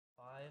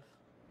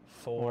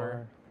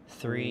4,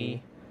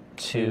 3,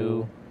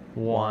 2,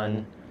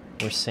 1.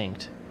 We're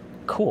synced.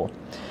 Cool.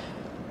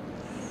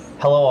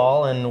 Hello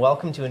all, and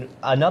welcome to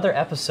another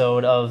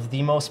episode of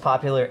the most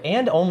popular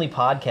and only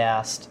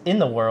podcast in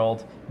the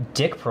world,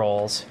 Dic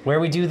Proles, where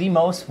we do the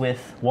most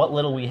with what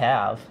little we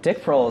have.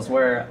 Dic Proles,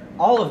 where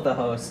all of the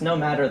hosts, no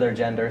matter their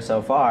gender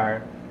so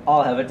far,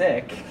 all have a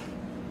dick.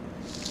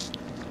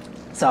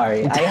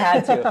 Sorry, I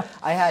had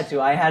to.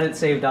 I had it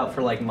saved up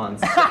for like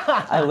months.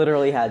 I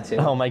literally had to.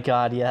 Oh my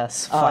god,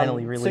 yes.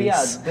 Finally released. So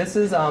yeah,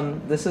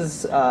 this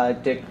is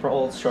Dic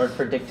Proles, short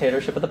for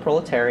Dictatorship of the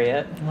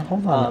Proletariat. Well,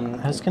 hold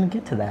on, I was going to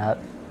get to that.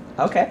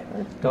 Okay,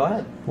 go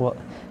ahead. Well,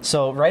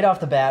 so right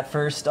off the bat,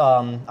 first,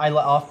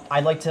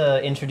 I'd like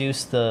to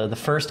introduce the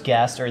first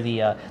guest, or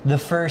the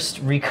first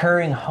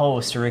recurring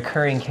host or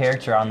recurring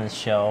character on this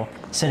show,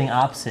 sitting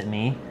opposite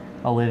me,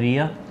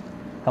 Olivia.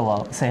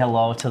 Hello. Say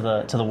hello to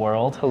the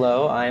world.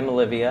 Hello, I'm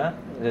Olivia.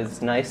 It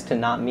is nice to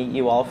not meet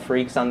you all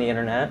freaks on the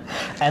internet.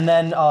 And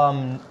then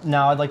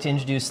now I'd like to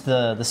introduce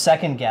the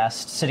second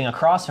guest sitting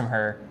across from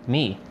her,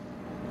 me.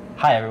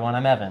 Hi everyone,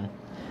 I'm Evan.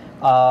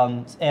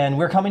 And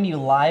we're coming to you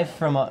live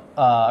from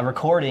a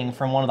recording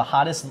from one of the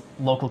hottest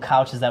local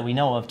couches that we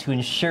know of to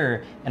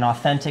ensure an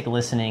authentic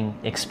listening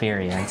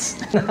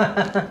experience.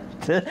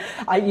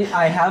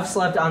 I have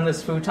slept on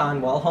this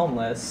futon while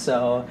homeless,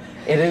 so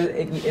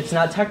it's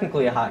not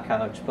technically a hot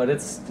couch, but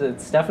it's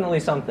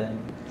definitely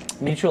something.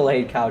 Mutual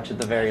aid couch at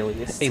the very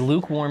least. A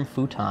lukewarm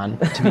futon,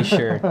 to be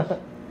sure.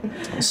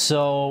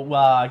 So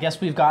I guess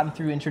we've gotten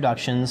through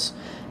introductions.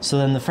 So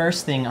then the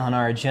first thing on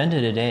our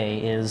agenda today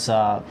is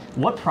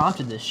what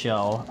prompted this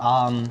show.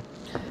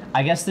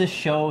 I guess this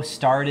show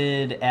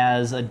started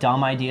as a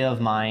dumb idea of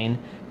mine,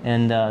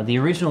 and the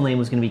original name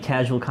was going to be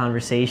Casual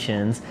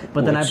Conversations,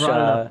 but then I brought it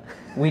up.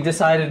 We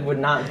decided would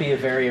not be a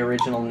very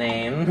original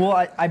name.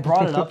 Well, I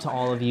brought it up to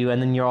all of you,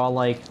 and then you're all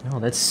like, no,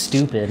 that's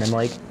stupid. I'm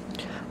like,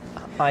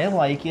 I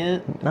like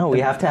it. No, we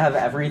have to have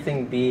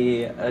everything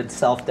be a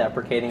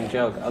self-deprecating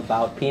joke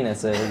about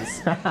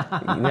penises.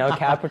 You know,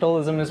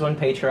 capitalism is when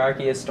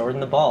patriarchy is stored in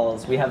the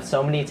balls. We have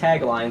so many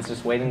taglines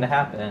just waiting to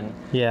happen.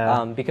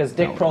 Yeah. Because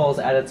Dic Proles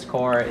at its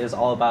core is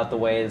all about the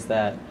ways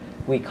that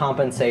we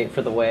compensate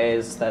for the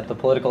ways that the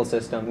political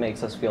system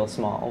makes us feel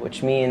small,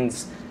 which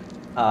means,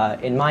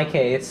 in my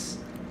case,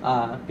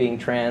 being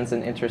trans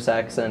and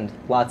intersex and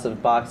lots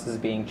of boxes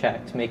being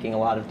checked, making a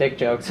lot of dick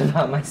jokes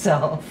about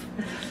myself.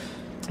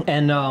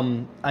 And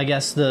I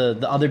guess the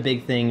other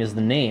big thing is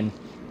the name.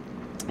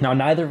 Now,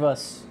 neither of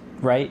us,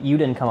 right? You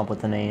didn't come up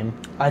with the name.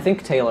 I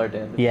think Taylor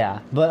did.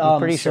 Yeah, but I'm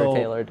pretty sure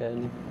Taylor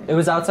did. It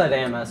was outside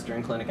AMS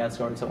during Clinic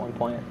Escorts at one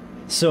point.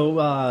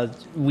 So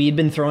we'd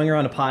been throwing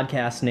around a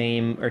podcast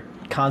name or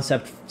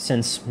concept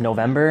since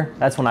November.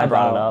 That's when I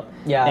brought it up.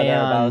 Yeah,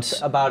 and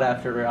about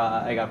after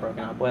I got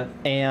broken up with.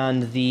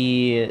 And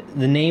the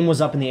name was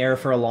up in the air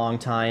for a long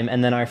time,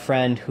 and then our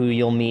friend, who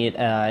you'll meet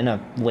in a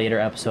later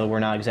episode, we're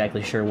not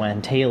exactly sure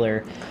when,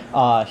 Taylor,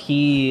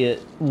 we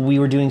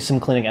were doing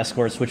some clinic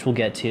escorts, which we'll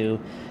get to.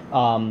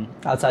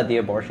 Outside the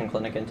abortion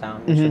clinic in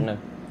town, shouldn't have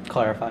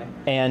clarified.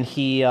 And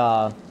he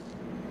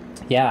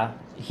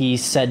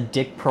said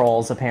Dic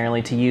Proles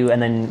apparently to you,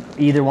 and then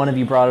either one of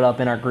you brought it up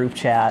in our group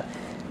chat,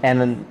 and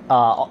then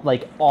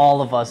like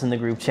all of us in the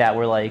group chat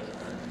were like,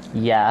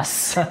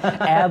 yes,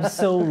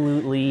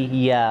 absolutely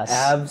yes,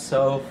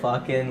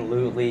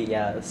 abso-fucking-lutely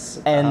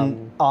yes.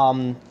 And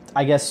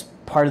I guess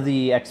part of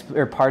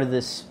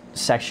this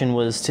section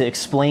was to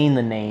explain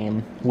the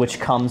name, which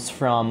comes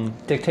from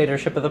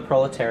Dictatorship of the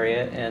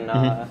Proletariat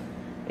and.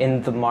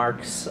 In the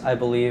Marx, I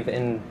believe,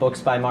 in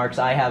books by Marx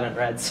I haven't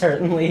read,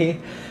 certainly.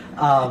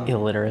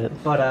 Illiterate.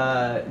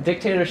 But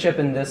dictatorship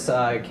in this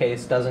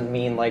case doesn't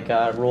mean like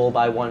rule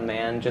by one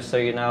man, just so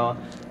you know.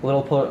 A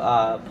little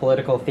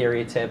political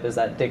theory tip is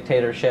that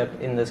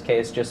dictatorship in this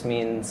case just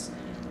means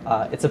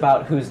it's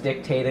about who's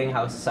dictating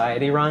how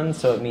society runs,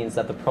 so it means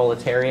that the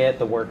proletariat,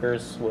 the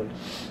workers, would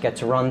get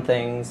to run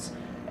things,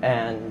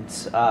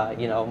 and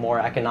more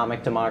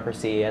economic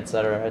democracy, et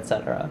cetera, et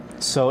cetera.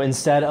 So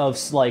instead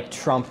of like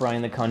Trump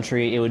running the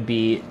country, it would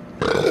be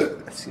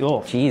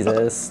oh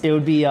Jesus! It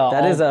would be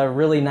that is a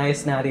really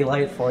nice natty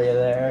light for you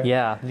there.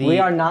 Yeah, we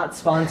are not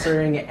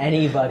sponsoring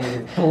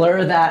anybody.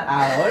 Blur that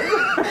out.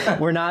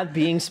 We're not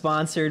being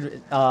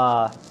sponsored.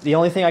 The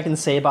only thing I can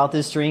say about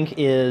this drink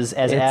is,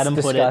 as Adam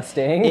put it,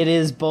 it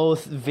is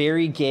both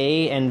very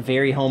gay and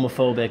very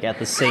homophobic at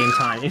the same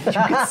time. If you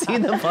can see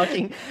the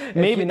fucking,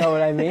 maybe you know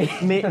what I mean.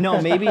 Maybe.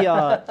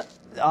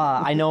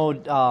 I know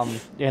we're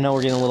getting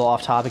a little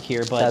off topic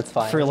here, but that's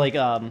fine. For like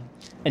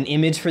an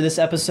image for this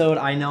episode,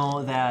 I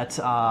know that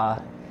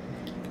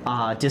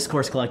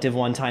Discourse Collective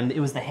one time, it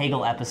was the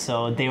Hegel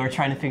episode, they were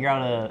trying to figure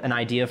out an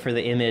idea for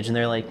the image, and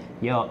they're like,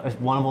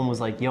 one of them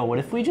was like, what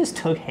if we just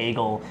took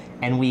Hegel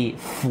and we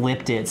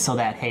flipped it so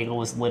that Hegel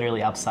was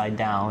literally upside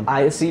down?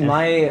 I see.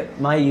 My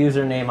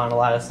username on a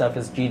lot of stuff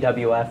is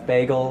GWF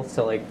Bagel,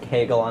 so like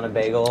Hegel on a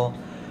bagel,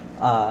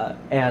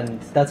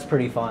 and that's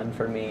pretty fun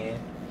for me.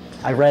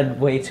 I read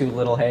way too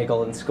little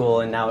Hegel in school,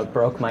 and now it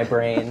broke my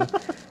brain.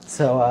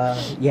 So,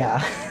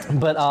 yeah.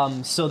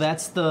 But, so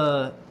that's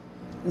the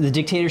the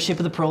dictatorship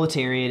of the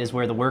proletariat is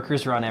where the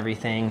workers run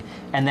everything,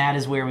 and that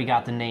is where we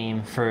got the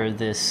name for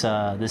this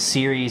this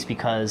series,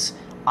 because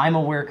I'm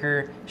a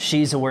worker,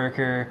 she's a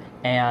worker,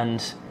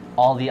 and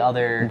all the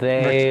other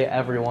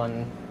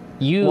everyone.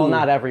 You, well,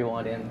 not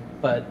everyone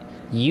but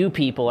you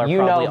people are you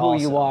probably know who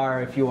also. you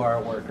are if you are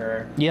a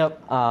worker.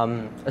 Yep.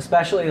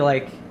 Especially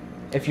like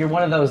if you're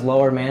one of those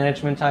lower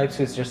management types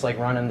who's just like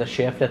running the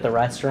shift at the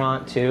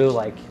restaurant too,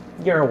 like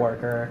you're a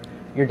worker.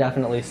 You're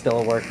definitely still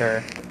a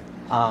worker.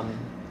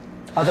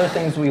 Other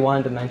things we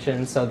wanted to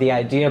mention. So the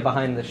idea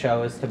behind the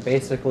show is to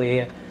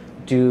basically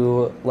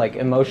do like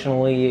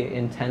emotionally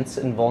intense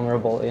and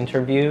vulnerable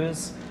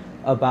interviews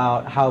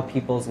about how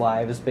people's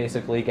lives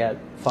basically get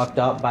fucked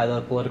up by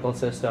the political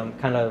system.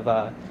 Kind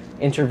of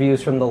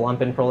interviews from the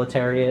lumpen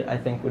proletariat, I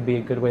think, would be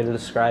a good way to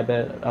describe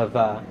it. Of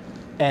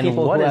and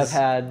people what who is,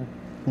 have had.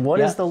 What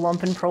is the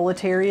lumpen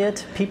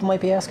proletariat? People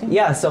might be asking.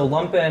 Yeah, so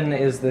lumpen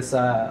is this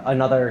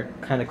another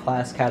kind of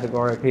class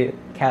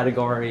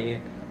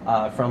category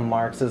from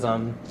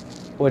Marxism,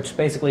 which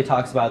basically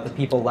talks about the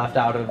people left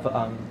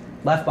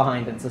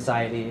behind in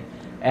society,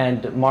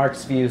 and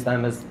Marx views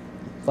them as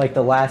like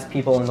the last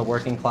people in the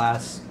working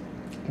class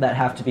that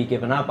have to be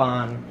given up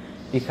on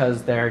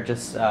because they're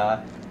just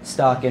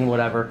stuck in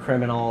whatever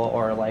criminal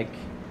or like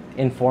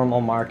informal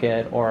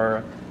market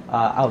or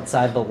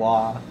outside the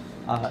law.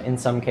 In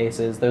some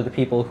cases, they're the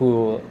people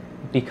who,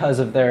 because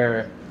of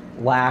their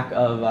lack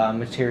of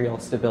material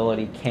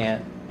stability,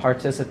 can't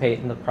participate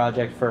in the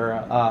project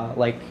for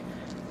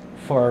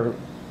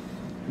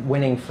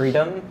winning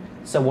freedom.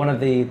 So one of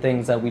the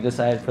things that we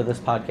decided for this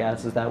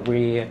podcast is that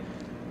we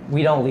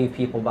don't leave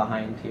people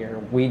behind here.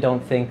 We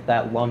don't think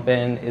that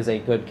lumpen is a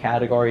good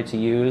category to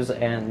use,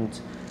 and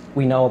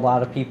we know a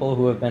lot of people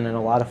who have been in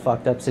a lot of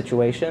fucked up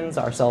situations,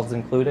 ourselves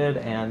included,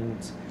 and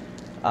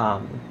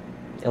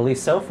at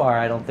least so far,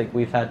 I don't think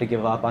we've had to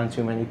give up on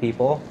too many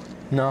people.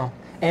 No.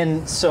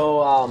 And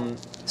so,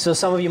 so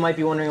some of you might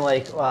be wondering,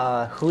 like,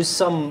 who's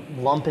some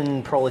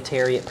lumpen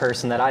proletariat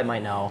person that I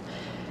might know?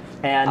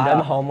 And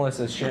I'm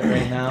homeless as shit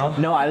right now.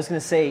 No, I was going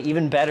to say,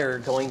 even better,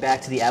 going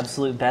back to the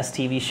absolute best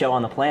TV show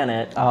on the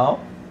planet. Oh?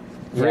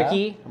 Yeah.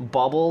 Ricky,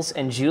 Bubbles,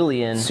 and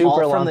Julian.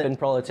 Super lumpen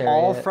proletariat.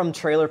 All from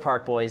Trailer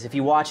Park Boys. If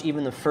you watch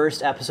even the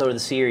first episode of the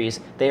series,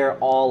 they are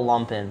all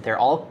lumpen. They're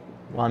all...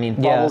 Well, I mean,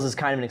 Bubbles is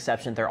kind of an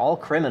exception. They're all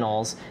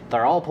criminals.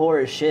 They're all poor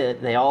as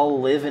shit. They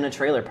all live in a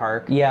trailer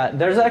park. Yeah,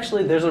 there's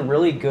a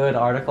really good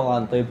article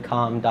on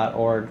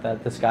libcom.org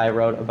that this guy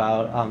wrote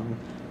about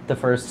the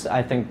first,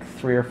 I think,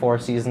 3 or 4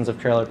 seasons of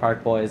Trailer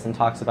Park Boys, and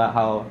talks about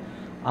how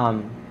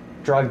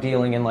drug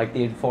dealing in like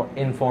the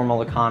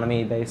informal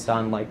economy based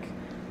on like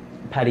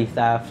petty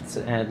thefts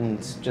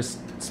and just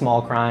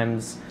small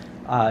crimes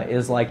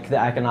is like the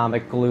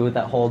economic glue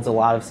that holds a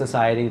lot of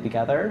society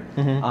together.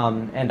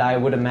 Mm-hmm. And I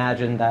would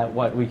imagine that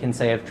what we can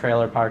say of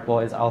Trailer Park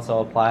Boys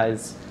also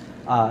applies,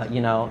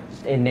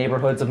 in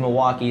neighborhoods of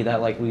Milwaukee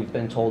that like we've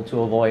been told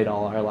to avoid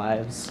all our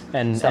lives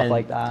and stuff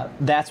like that.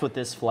 That's what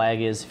this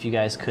flag is, if you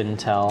guys couldn't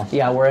tell.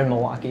 Yeah, we're in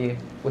Milwaukee,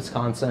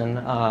 Wisconsin.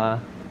 I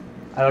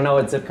don't know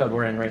what zip code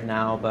we're in right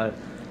now, but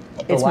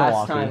the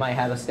last time I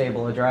had a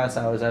stable address,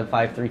 I was at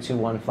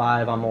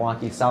 53215 on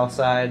Milwaukee's south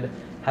side,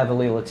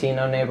 heavily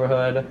Latino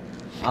neighborhood.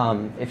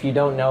 If you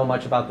don't know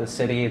much about the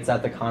city, it's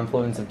at the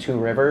confluence of 2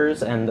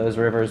 rivers, and those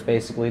rivers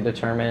basically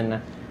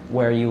determine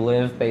where you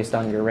live based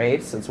on your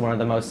race. It's one of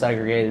the most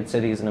segregated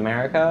cities in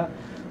America.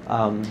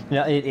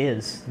 Yeah, it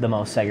is the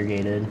most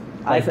segregated.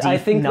 I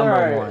think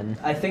 #1.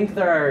 I think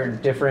there are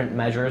different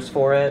measures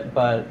for it,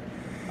 but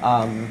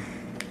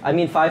I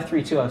mean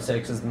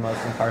 53206 is the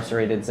most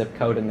incarcerated zip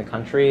code in the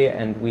country,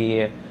 and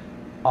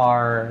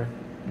our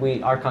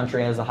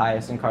country has the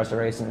highest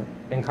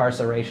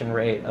incarceration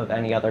rate of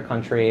any other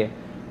country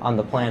on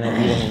the planet.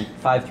 Even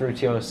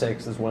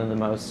 53206 is one of the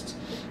most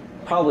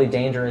probably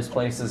dangerous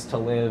places to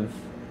live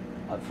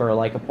for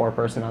like a poor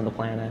person on the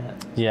planet.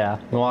 Yeah,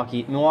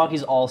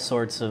 Milwaukee's all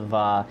sorts of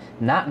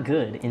not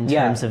good in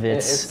terms of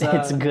its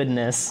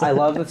goodness. I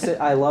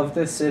love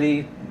this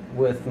city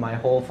with my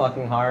whole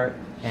fucking heart,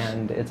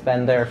 and it's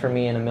been there for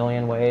me in a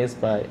million ways,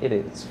 but it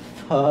is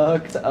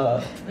fucked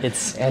up.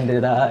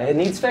 It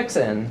needs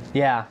fixing.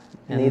 Yeah.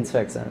 Needs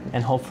fixing.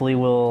 And hopefully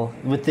we'll,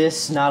 with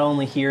this, not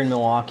only here in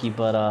Milwaukee,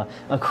 but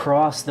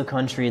across the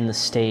country and the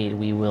state,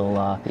 we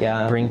will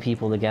bring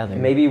people together.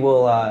 Maybe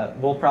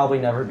we'll probably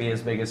never be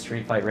as big as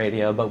Street Fight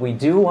Radio, but we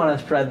do want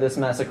to spread this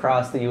mess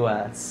across the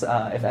U.S.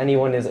 If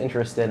anyone is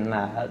interested in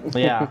that.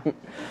 Yeah.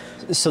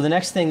 So the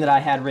next thing that I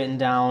had written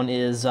down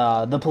is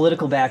the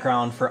political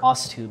background for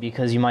us two,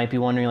 because you might be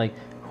wondering, like,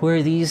 who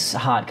are these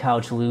hot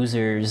couch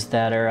losers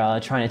that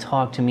are trying to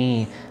talk to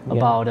me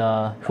about...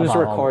 Who's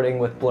recording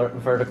with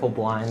vertical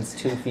blinds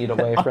 2 feet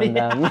away from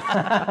them?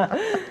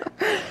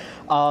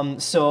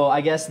 So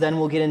I guess then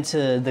we'll get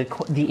into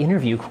the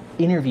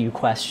interview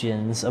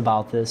questions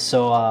about this.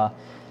 So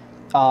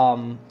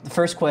the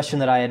first question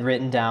that I had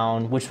written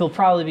down, which we'll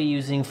probably be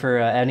using for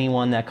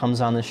anyone that comes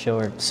on this show,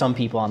 or some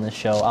people on this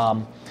show,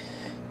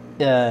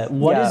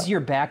 what is your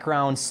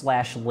background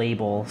 /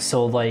 label?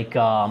 So like...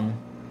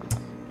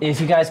 if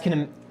you guys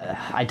can,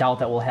 I doubt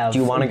that we'll have. Do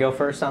you want to go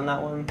first on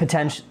that one?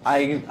 Potential.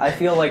 I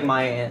feel like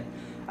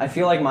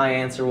my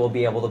answer will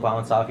be able to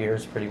bounce off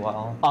yours pretty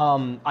well.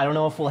 I don't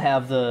know if we'll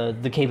have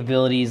the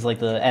capabilities, like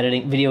the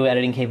video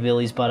editing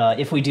capabilities, but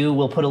if we do,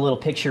 we'll put a little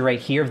picture right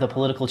here of the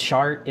political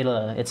chart.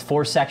 It's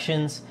 4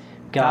 sections.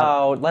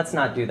 Oh, let's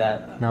not do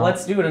that. No.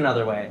 Let's do it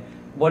another way.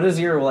 What does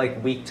your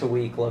like week to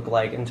week look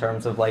like in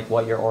terms of like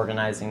what your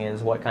organizing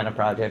is, what kind of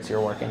projects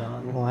you're working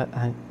on? What?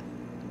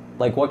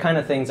 Like, what kind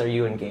of things are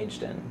you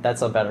engaged in?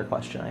 That's a better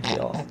question, I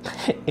feel.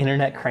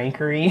 Internet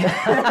crankery?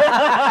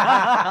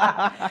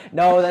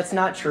 No, that's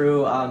not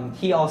true.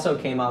 He also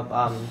came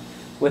up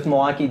with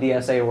Milwaukee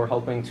DSA. We're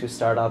hoping to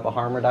start up a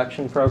harm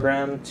reduction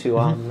program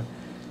to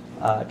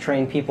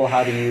train people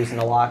how to use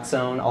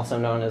naloxone, also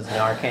known as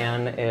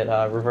Narcan. It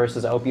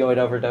reverses opioid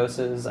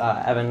overdoses.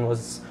 Evan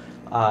was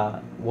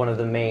one of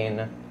the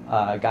main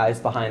guys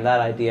behind that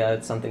idea.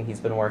 It's something he's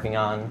been working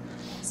on.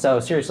 So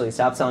seriously,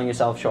 stop selling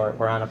yourself short.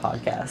 We're on a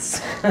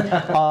podcast.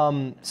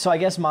 So I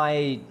guess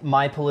my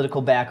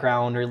political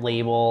background or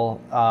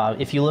label,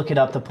 if you look it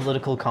up, the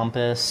Political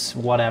Compass,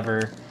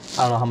 whatever,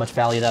 I don't know how much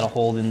value that'll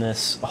hold in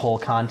this whole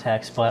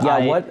context, but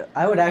yeah,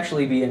 I would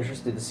actually be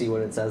interested to see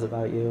what it says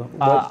about you.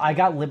 I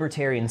got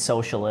Libertarian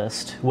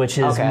Socialist, which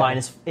is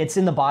minus. It's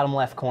in the bottom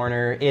left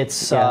corner.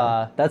 It's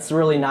that's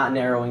really not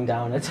narrowing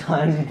down a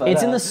ton. But,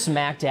 it's in the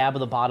smack dab of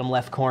the bottom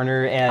left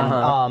corner,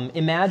 and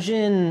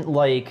imagine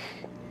like.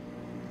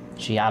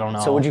 Gee, I don't know.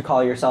 So would you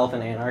call yourself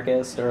an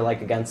anarchist or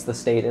like against the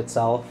state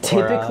itself?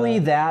 Typically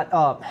that,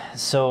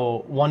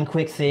 so one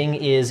quick thing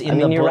is in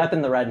you're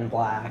repping the red and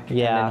black.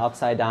 Yeah. And an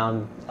upside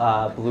down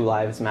Blue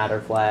Lives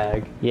Matter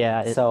flag.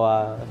 Yeah.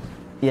 Fuck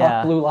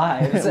Blue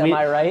Lives, am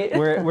I right?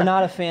 we're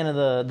not a fan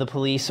of the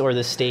police or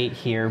the state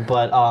here,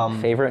 but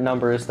favorite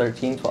number is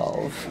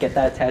 1312. Get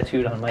that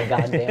tattooed on my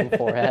goddamn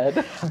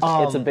forehead.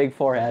 It's a big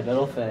forehead,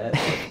 it'll fit.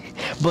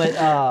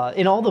 But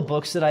in all the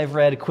books that I've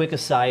read, a quick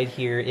aside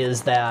here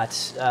is that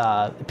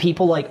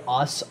people like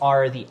us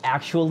are the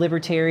actual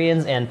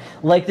libertarians, and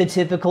like the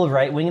typical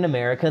right wing in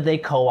America, they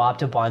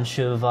co-opt a bunch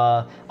of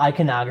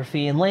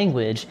iconography and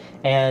language.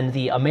 And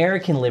the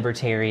American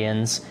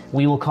libertarians,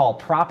 we will call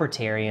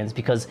propertarians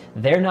because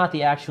they're not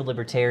the actual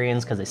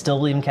libertarians because they still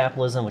believe in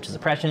capitalism, which is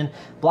oppression,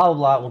 blah, blah,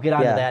 blah. We'll get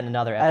onto that in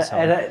another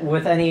episode.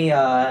 With any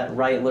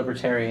right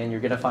libertarian, you're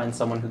going to find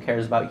someone who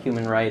cares about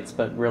human rights,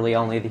 but really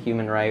only the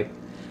human right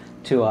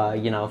to,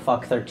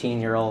 fuck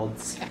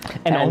 13-year-olds.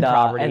 And own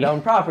property. And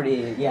own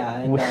property, yeah.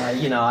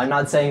 And, I'm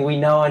not saying we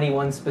know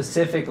anyone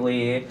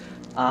specifically,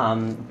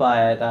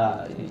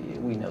 but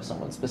we know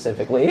someone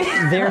specifically.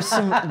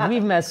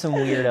 We've met some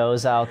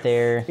weirdos out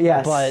there.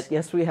 Yes, but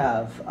yes, we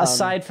have.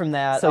 Aside from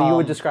that, so you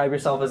would describe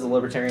yourself as a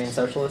libertarian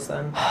socialist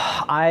then?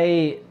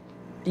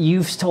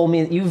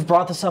 You've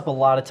brought this up a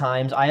lot of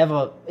times.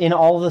 In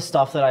all the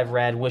stuff that I've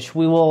read, which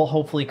we will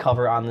hopefully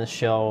cover on this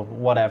show,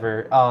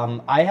 whatever,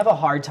 I have a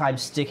hard time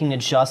sticking to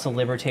just a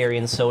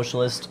libertarian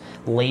socialist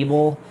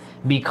label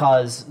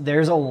because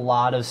there's a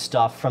lot of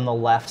stuff from the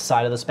left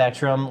side of the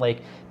spectrum,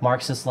 like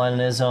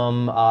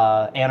Marxist-Leninism,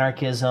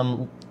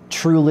 anarchism,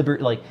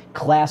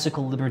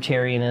 classical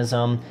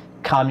libertarianism,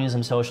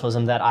 communism,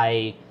 socialism that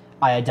I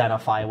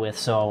identify with.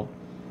 So.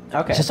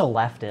 Okay. Just a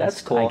leftist,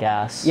 that's cool. I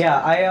guess.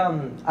 Yeah,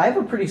 I have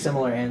a pretty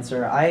similar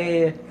answer.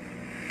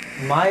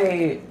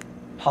 My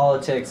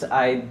politics,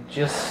 I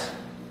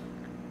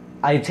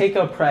take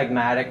a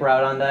pragmatic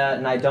route on that,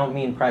 and I don't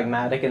mean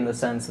pragmatic in the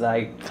sense that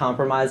I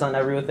compromise on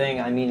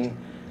everything. I mean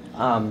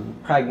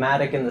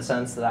pragmatic in the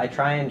sense that I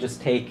try and just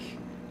take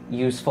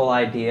useful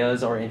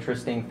ideas or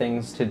interesting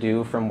things to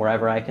do from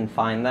wherever I can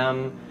find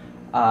them.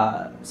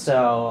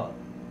 So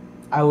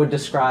I would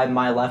describe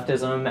my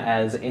leftism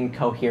as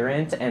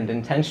incoherent, and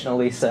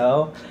intentionally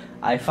so.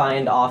 I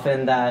find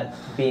often that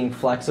being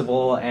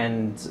flexible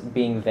and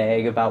being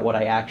vague about what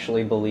I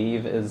actually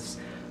believe is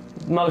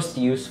most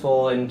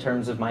useful in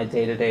terms of my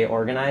day-to-day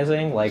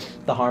organizing. Like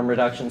the harm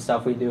reduction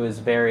stuff we do is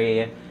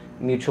very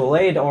mutual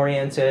aid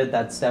oriented.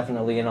 That's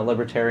definitely in a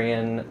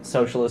libertarian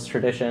socialist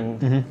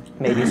tradition,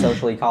 maybe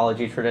social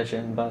ecology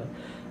tradition. But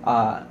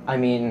I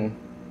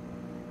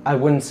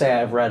wouldn't say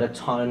I've read a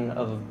ton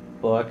of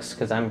books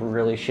because I'm a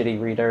really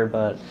shitty reader,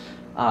 but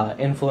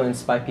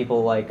influenced by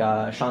people like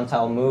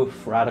Chantal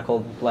Mouffe,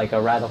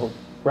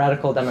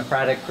 radical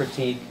democratic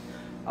critique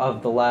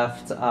of the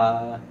left,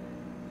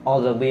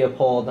 Alda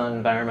Leopold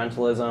on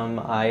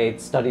environmentalism. I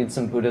studied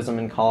some Buddhism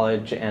in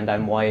college, and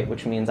I'm white,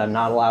 which means I'm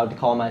not allowed to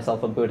call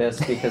myself a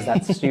Buddhist because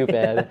that's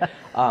stupid.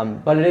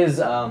 But it is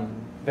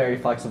very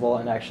flexible,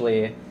 and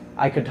actually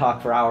I could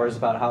talk for hours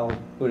about how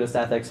Buddhist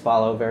ethics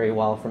follow very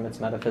well from its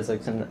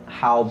metaphysics and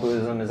how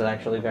Buddhism is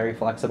actually very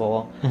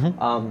flexible.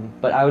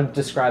 But I would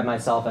describe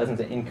myself as an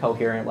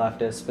incoherent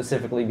leftist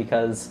specifically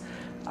because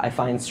I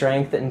find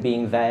strength in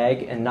being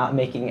vague and not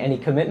making any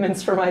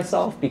commitments for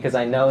myself because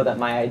I know that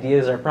my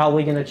ideas are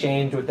probably going to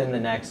change within the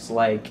next,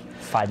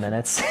 5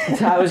 minutes.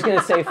 I was going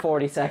to say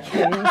 40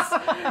 seconds.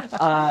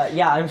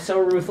 I'm so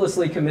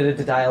ruthlessly committed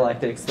to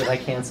dialectics that I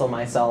cancel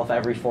myself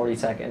every 40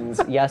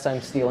 seconds. Yes,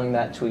 I'm stealing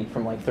that tweet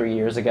from 3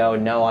 years ago.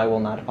 No, I will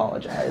not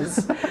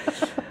apologize.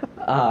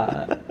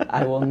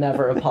 I will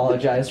never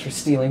apologize for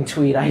stealing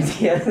tweet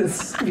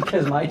ideas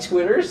because my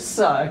Twitter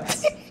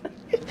sucks.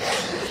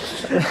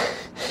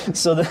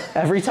 So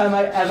every time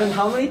Evan,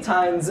 how many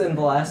times in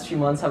the last few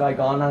months have I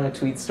gone on a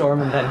tweet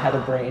storm and then had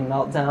a brain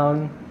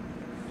meltdown?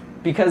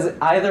 Because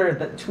either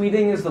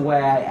tweeting is the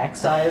way I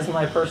excise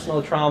my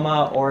personal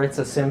trauma, or it's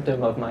a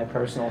symptom of my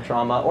personal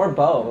trauma, or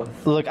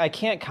both. Look, I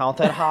can't count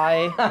that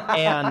high,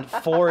 and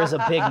 4 is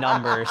a big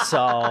number,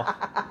 so...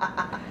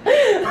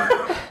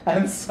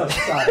 I'm so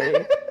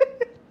sorry.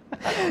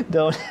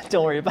 Don't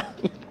worry about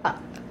it.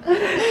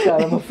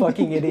 God, I'm a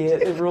fucking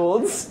idiot. It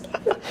rules.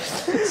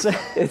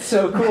 It's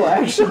so cool,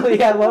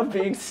 actually. I love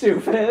being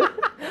stupid.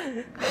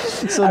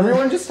 So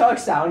everyone just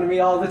talks down to me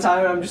all the time,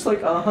 and I'm just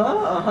like,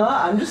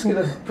 I'm just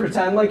gonna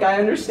pretend like I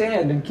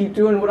understand and keep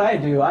doing what I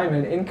do. I'm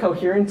an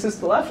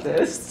incoherentist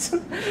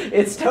leftist.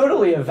 It's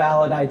totally a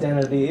valid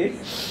identity.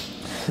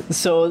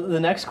 So the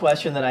next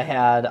question that I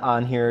had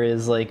on here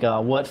is like,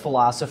 what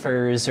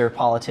philosophers or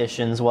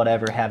politicians,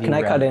 whatever, have you read?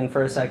 Can I cut in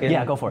for a second?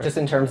 Yeah, go for it. Just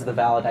in terms of the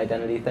valid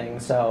identity thing.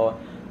 So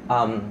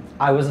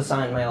I was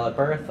assigned male at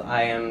birth.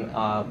 I am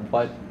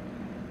what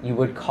you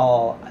would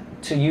call,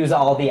 to use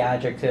all the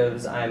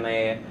adjectives, I'm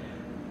a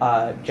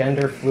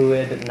gender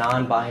fluid,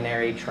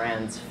 non-binary,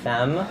 trans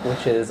femme,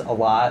 which is a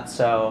lot.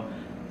 So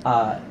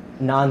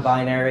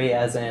non-binary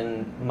as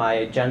in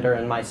my gender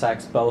and my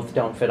sex both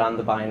don't fit on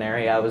the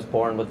binary. I was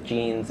born with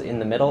genes in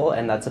the middle,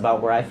 and that's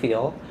about where I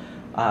feel,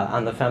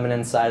 on the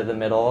feminine side of the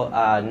middle.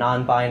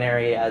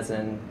 Non-binary as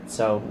in,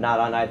 so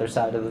not on either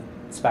side of the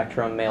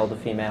spectrum, male to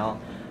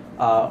female,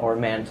 or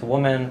man to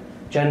woman.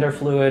 Gender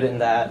fluid in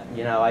that,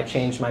 you know, I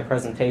change my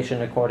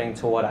presentation according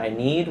to what I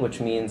need,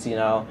 which means, you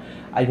know,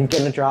 I'm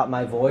gonna drop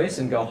my voice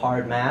and go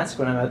hard mask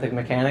when I'm at the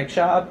mechanic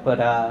shop, but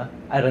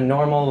at a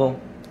normal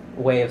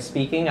way of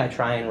speaking, I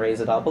try and raise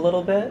it up a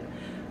little bit.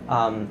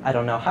 I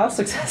don't know how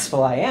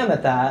successful I am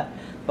at that,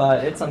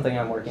 but it's something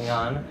I'm working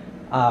on.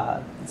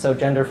 So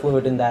gender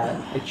fluid in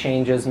that it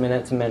changes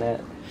minute to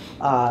minute.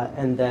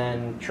 And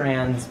then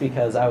trans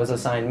because I was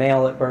assigned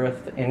male at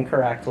birth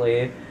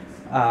incorrectly.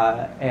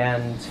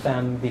 And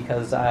femme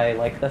because I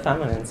like the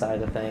feminine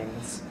side of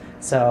things.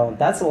 So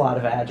that's a lot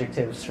of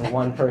adjectives for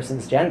one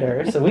person's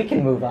gender, so we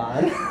can move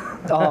on.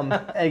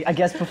 I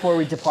guess before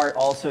we depart,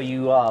 also,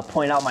 you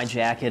point out my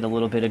jacket a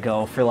little bit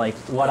ago for like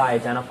what I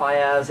identify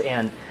as,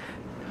 and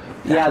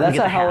yeah, that's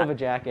a hell of a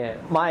jacket.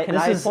 Can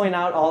I point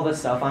out all the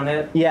stuff on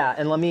it? Yeah,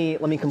 and let me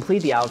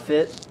complete the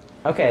outfit.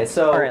 Okay,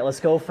 so all right, let's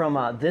go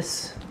from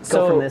this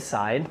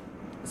side.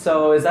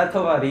 So is that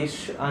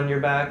tovarish on your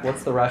back?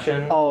 What's the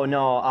Russian? Oh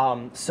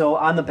no. So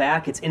on the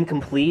back it's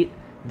incomplete,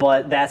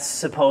 but that's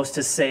supposed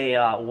to say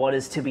what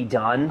is to be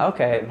done.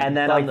 Okay. And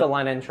then like the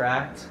Lenin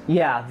Tract.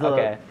 Yeah.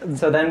 Okay.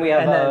 So then we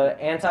have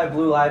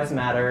anti-Blue Lives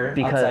Matter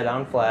upside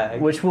down flag,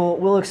 which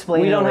we'll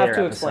explain. We don't have to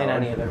episode. explain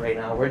any of it right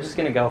now. We're just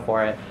gonna go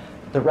for it.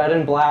 The red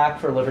and black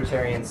for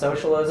libertarian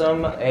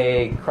socialism,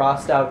 a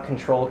crossed out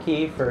control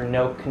key for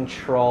no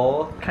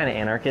control. Kind of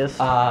anarchist.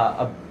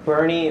 A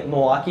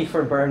Milwaukee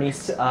for Bernie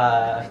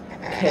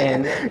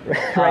pin.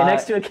 Right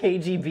next to a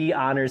KGB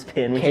honors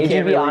pin. Which KGB you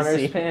can't really honors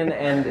see. pin,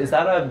 and is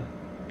that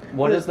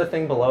what is the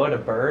thing below it, a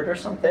bird or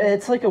something?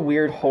 It's like a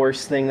weird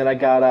horse thing that I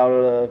got out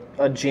of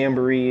a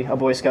jamboree, a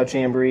Boy Scout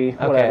jamboree,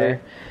 whatever.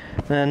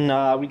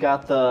 Then we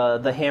got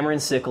the hammer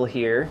and sickle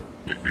here.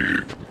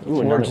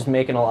 Ooh, we're just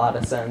making a lot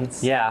of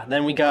sense. Yeah,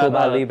 then we got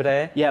Cuba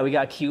Libre. Yeah, we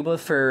got Cuba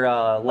for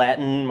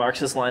Latin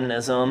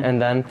Marxist-Leninism.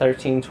 And then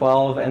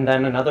 1312, and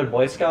then another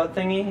Boy Scout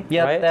thingy.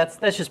 Yeah, right?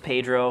 that's just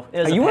Pedro.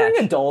 Are you wearing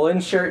a Dolan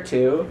shirt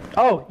too?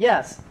 Oh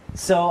yes.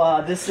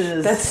 So this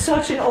is. That's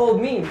such an old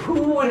meme.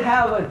 Who would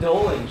have a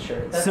Dolan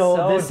shirt? That's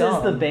so this dumb.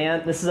 is the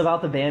band. This is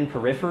about the band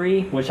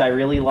Periphery, which I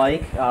really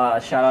like.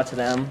 Shout out to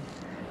them.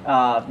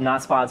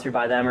 Not sponsored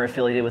by them or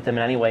affiliated with them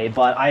in any way,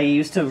 but I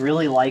used to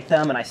really like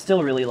them, and I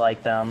still really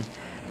like them.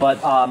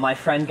 But my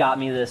friend got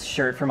me this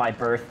shirt for my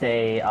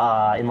birthday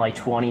in like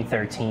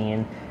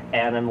 2013,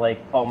 and I'm like,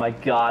 oh my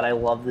god, I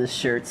love this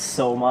shirt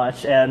so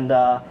much. And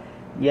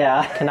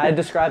yeah. Can I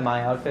describe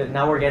my outfit?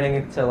 Now we're getting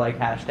into like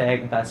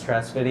hashtag best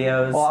dress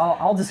videos. Well,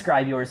 I'll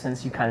describe yours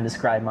since you kind of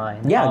described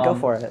mine. Yeah, go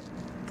for it.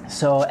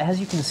 So as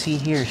you can see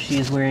here, she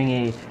is wearing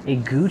a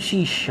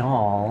Gucci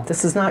shawl.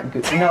 This is not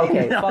Gucci. No,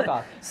 okay, no. Fuck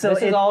off. So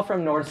this is all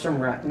from Nordstrom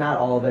Rack. Not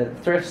all of it.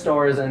 Thrift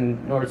stores and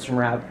Nordstrom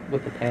Rack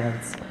with the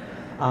pants.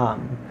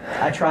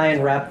 I try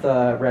and rep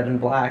the red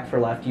and black for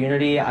left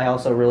unity. I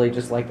also really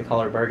just like the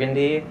color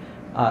burgundy.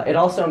 It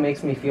also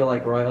makes me feel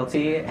like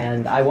royalty,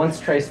 and I once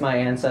traced my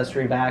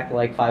ancestry back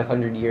like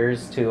 500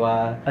 years to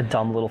a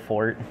dumb little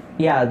fort.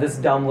 Yeah, this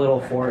dumb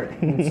little fort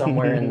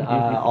somewhere in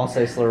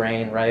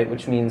Alsace-Lorraine, right?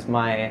 Which means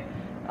my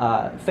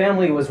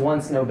family was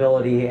once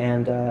nobility,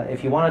 and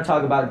if you want to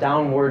talk about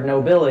downward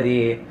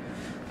nobility,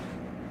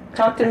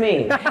 talk to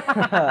me.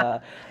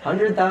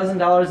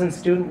 $100,000 in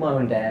student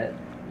loan debt.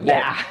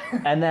 Yeah.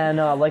 And then,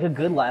 like a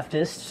good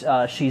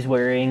leftist, she's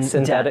wearing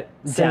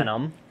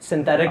denim.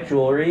 Synthetic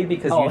jewelry,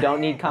 because you don't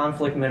need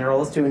conflict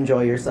minerals to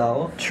enjoy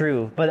yourself.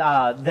 True,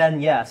 but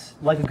then yes,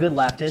 like a good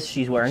leftist,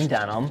 she's wearing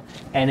denim.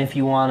 And if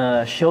you want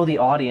to show the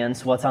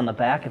audience what's on the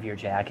back of your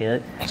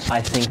jacket,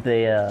 I think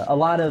a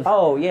lot of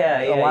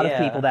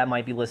people that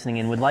might be listening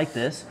in would like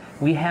this.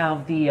 We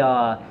have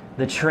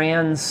the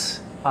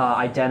trans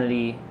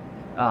identity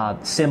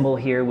symbol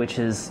here, which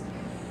is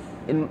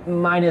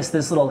minus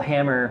this little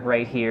hammer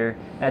right here.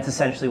 That's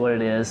essentially what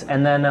it is.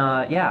 And then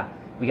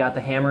we got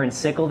the hammer and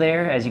sickle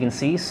there, as you can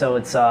see. So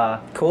it's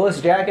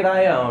coolest jacket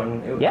I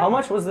own. How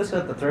much was this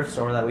at the thrift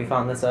store that we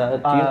found this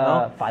at? Do you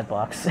know?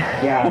 $5.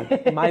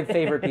 Yeah, my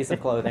favorite piece of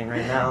clothing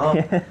right now.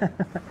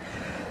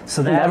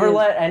 So don't ever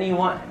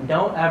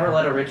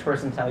let a rich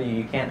person tell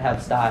you can't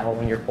have style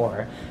when you're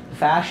poor.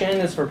 Fashion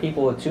is for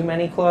people with too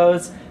many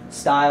clothes.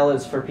 Style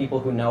is for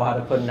people who know how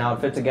to put an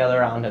outfit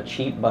together on a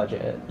cheap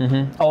budget.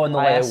 Mm-hmm. Oh, and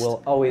I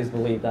will always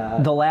believe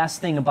that. The last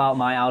thing about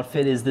my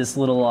outfit is this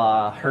little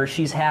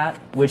Hershey's hat,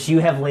 which you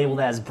have labeled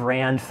as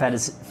brand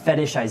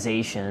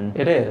fetishization.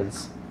 It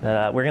is.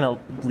 We're gonna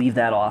leave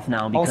that off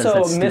now because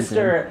also, that's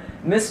stupid.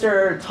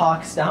 Mr.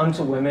 talks down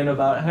to women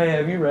about, hey,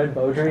 have you read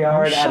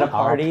Baudrillard at a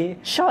party?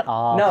 Shut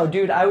up. No,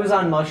 dude, I was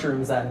on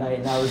mushrooms that night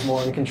and I was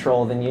more in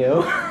control than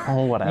you.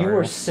 Oh, whatever. You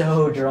were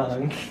so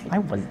drunk. I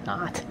was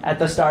not. At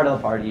the start of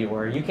the party, you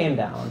were. You came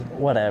down.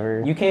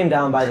 Whatever. You came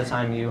down by the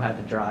time you had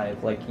to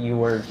drive. Like, you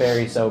were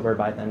very sober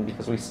by then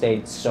because we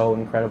stayed so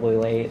incredibly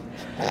late.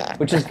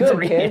 Which is good,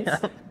 kids.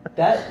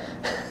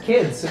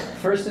 Kids,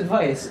 first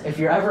advice, if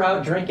you're ever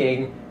out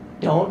drinking,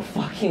 don't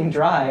fucking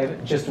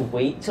drive. Just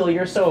wait till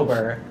you're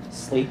sober.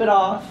 Sleep it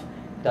off.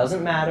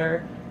 Doesn't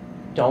matter.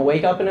 Don't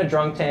wake up in a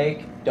drunk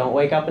tank. Don't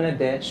wake up in a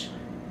ditch.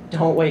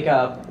 Don't wake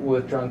up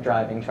with drunk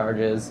driving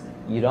charges.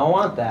 You don't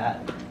want that.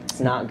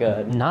 It's not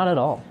good. Not at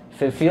all.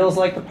 If it feels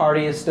like the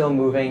party is still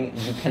moving,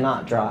 you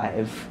cannot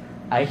drive.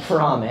 I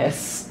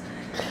promise.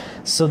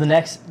 So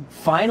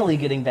finally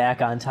getting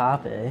back on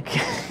topic,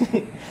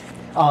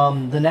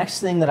 the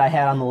next thing that I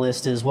had on the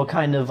list is what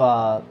kind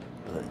of,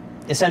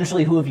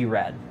 essentially, who have you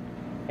read?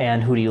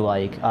 And who do you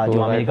like? Do you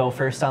want me to go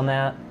first on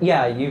that?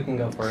 Yeah, you can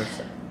go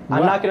first.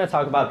 I'm not going to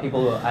talk about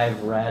people who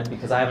I've read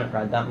because I haven't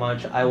read that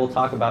much. I will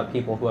talk about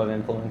people who have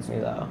influenced me,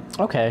 though.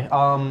 Okay.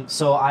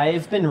 So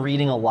I've been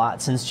reading a lot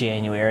since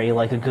January,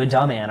 like a good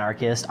dumb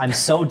anarchist. I'm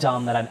so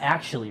dumb that I'm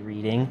actually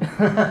reading.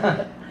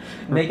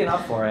 Making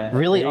up for it.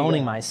 Really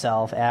owning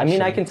myself, actually. I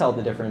mean, I can tell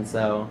the difference,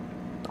 though.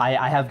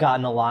 I have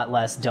gotten a lot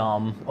less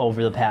dumb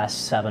over the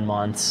past 7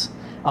 months.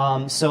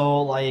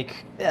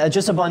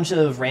 Just a bunch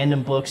of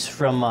random books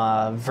from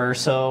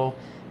Verso.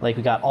 Like,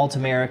 we got Alt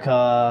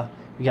America,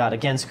 we got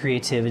Against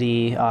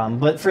Creativity.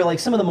 But for, like,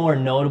 some of the more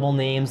notable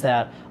names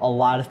that a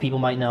lot of people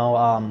might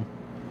know,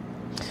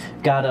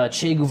 got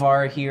Che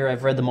Guevara here.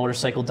 I've read The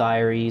Motorcycle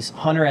Diaries.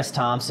 Hunter S.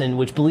 Thompson,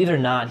 which, believe it or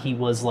not, he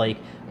was, like...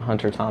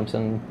 Hunter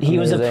Thompson, he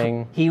was a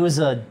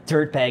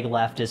dirtbag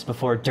leftist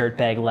before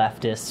dirtbag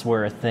leftists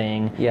were a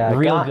thing. Yeah,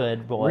 real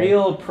good boy.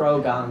 Real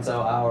pro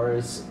Gonzo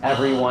hours.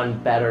 Everyone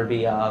better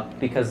be up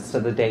because it's to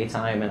the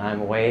daytime and I'm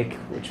awake,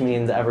 which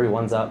means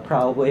everyone's up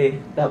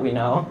probably that we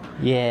know.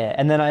 Yeah,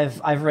 and then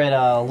I've read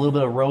a little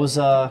bit of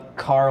Rosa,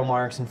 Karl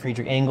Marx, and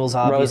Friedrich Engels.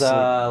 Obviously.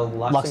 Rosa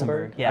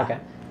Luxemburg. Yeah. Okay.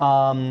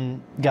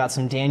 Got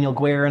some Daniel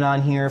Guerin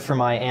on here for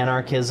my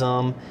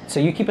anarchism. So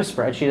you keep a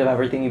spreadsheet of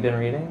everything you've been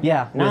reading?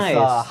 Yeah. Nice.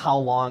 With how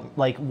long,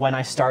 like when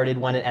I started,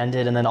 when it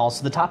ended, and then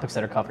also the topics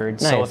that are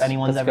covered. Nice. So if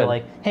anyone's ever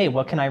like, hey,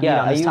 what can I read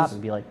on this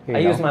topic? Be like, here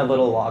you go. I use my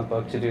little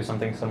logbook to do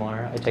something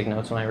similar. I take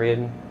notes when I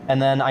read.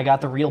 And then I got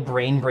the real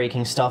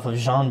brain-breaking stuff of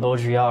Jean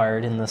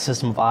Baudrillard in the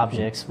System of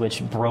Objects,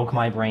 which broke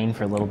my brain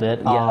for a little bit.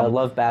 Yeah, I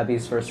love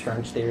Babby's first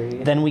French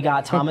theory. Then we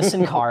got Thomas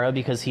Sankara,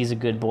 because he's a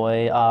good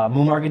boy.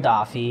 Muammar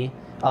Gaddafi.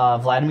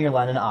 Vladimir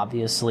Lenin,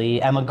 obviously.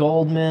 Emma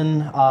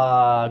Goldman,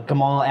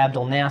 Gamal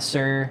Abdel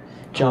Nasser.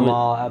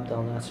 Jamal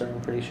Abdel Nasser,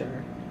 I'm pretty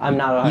sure. I'm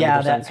not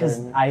 100% because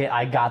certain.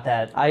 I got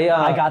that.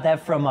 I got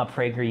that from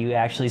PragerU,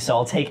 actually, so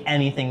I'll take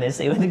anything they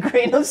say with a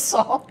grain of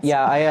salt.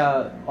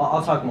 Yeah,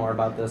 I'll talk more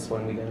about this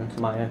when we get into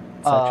my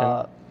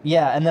section.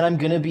 Yeah, and then I'm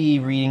going to be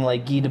reading,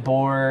 like, Guy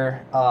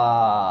Debord,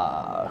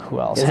 who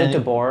else? Is it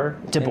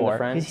Debord?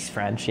 Debord. He's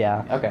French,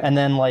 yeah. Okay. And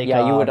then, like...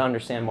 Yeah, you would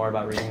understand more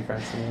about reading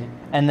French than me.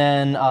 And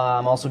then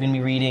I'm also going to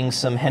be reading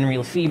some Henry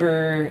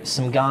Lefebvre,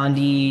 some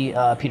Gandhi,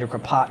 Peter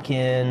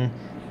Kropotkin,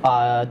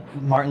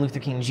 Martin Luther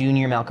King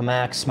Jr., Malcolm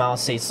X, Mao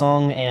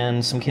Zedong,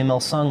 and some Kim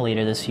Il-sung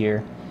later this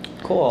year.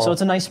 Cool. So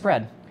it's a nice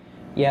spread.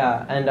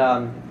 Yeah, and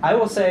I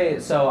will say,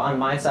 so on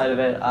my side of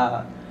it,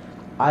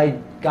 I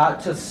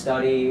got to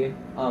study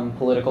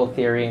political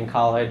theory in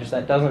college.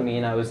 That doesn't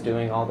mean I was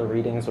doing all the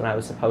readings when I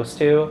was supposed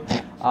to.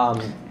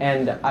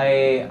 And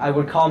I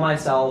would call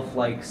myself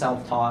like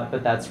self-taught,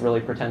 but that's really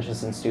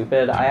pretentious and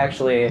stupid. I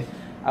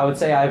would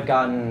say I've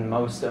gotten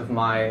most of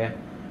my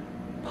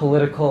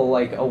political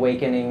like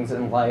awakenings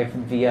in life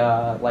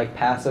via like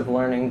passive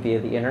learning via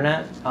the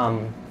internet.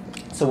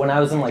 So when I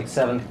was in like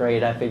 7th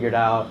grade, I figured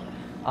out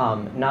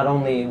not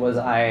only was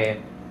I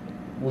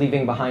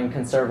leaving behind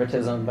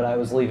conservatism, but I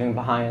was leaving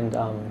behind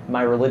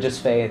my religious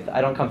faith.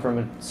 I don't come from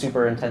a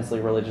super intensely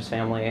religious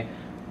family.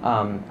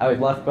 I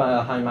left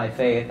behind my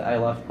faith. I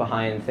left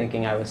behind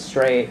thinking I was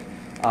straight.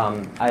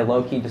 I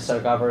low-key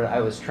discovered I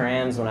was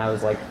trans when I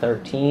was like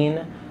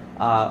 13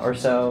 or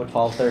so,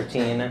 12,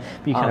 13.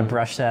 You kind of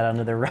brushed that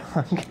under the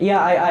rug.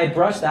 Yeah, I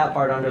brushed that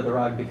part under the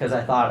rug because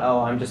I thought,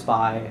 oh, I'm just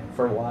bi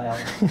for a while.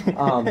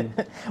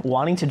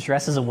 Wanting to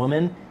dress as a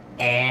woman?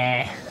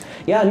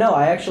 Yeah, no,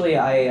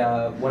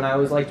 when I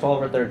was like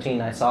 12 or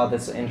 13, I saw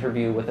this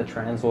interview with a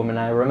trans woman.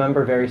 I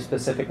remember very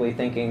specifically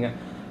thinking,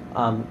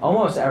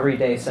 almost every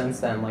day since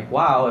then, like,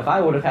 wow, if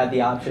I would have had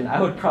the option, I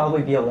would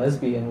probably be a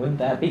lesbian. Wouldn't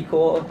that be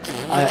cool?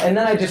 And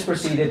then I just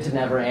proceeded to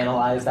never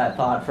analyze that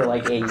thought for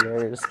like 8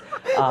 years.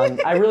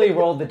 I really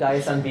rolled the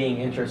dice on being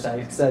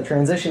intersex.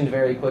 Transitioned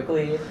very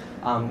quickly,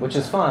 which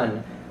is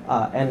fun.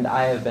 And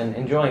I have been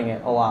enjoying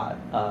it a lot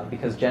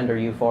because gender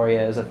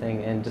euphoria is a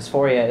thing, and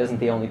dysphoria isn't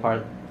the only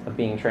part of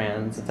being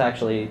trans. It's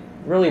actually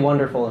really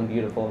wonderful and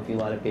beautiful if you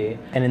let it be.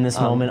 And in this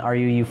moment, are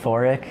you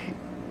euphoric?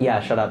 Yeah,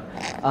 shut up.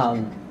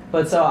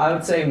 But so I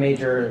would say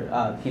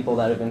major people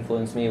that have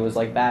influenced me was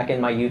like back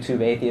in my YouTube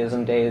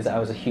atheism days, I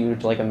was a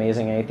huge like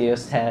amazing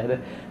atheist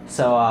head.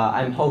 So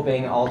I'm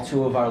hoping all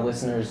 2 of our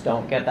listeners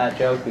don't get that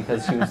joke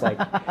because she was like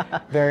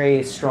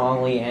very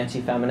strongly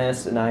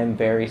anti-feminist and I'm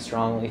very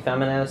strongly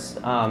feminist.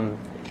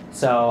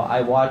 So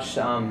I watched,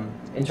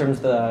 in terms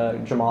of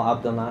the Jamal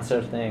Abdel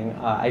Nasser thing,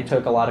 I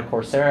took a lot of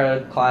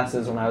Coursera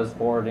classes when I was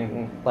bored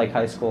in like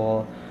high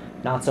school,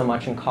 not so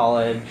much in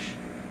college.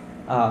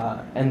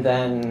 And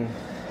then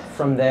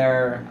from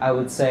there, I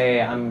would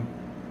say I'm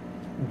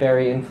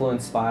very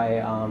influenced by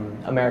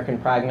American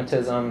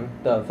pragmatism,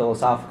 the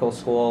philosophical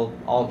school.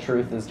 All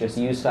truth is just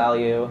use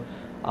value,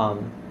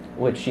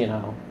 which, you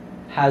know,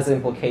 has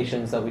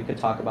implications that we could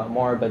talk about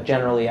more, but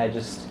generally I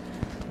just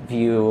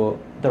view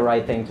the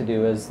right thing to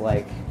do as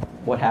like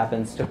what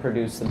happens to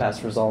produce the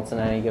best results in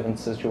any given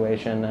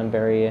situation. I'm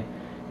very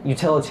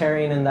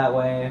utilitarian in that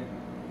way.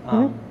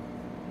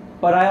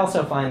 But I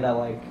also find that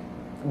like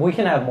we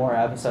can have more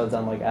episodes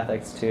on like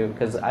ethics too,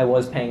 because I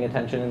was paying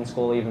attention in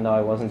school even though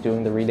I wasn't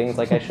doing the readings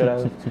like I should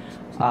have.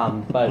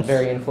 But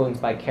very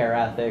influenced by care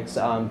ethics,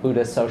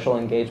 Buddhist social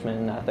engagement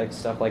and ethics,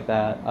 stuff like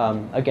that.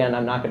 Again,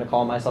 I'm not going to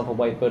call myself a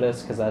white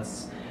Buddhist because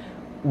that's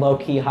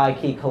low-key,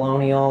 high-key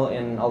colonial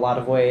in a lot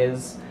of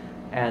ways,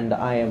 and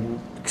I am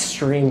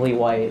extremely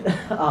white.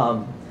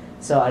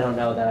 So I don't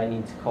know that I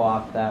need to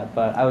co-opt that,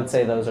 but I would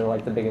say those are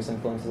like the biggest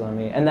influences on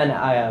me. And then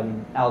I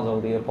am Aldo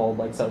Leopold,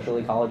 like social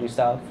ecology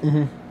stuff.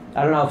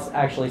 I don't know if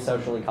actually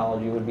social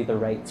ecology would be the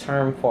right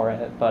term for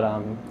it, but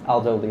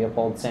Aldo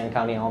Leopold, Sand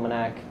County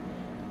Almanac,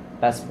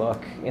 best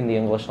book in the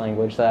English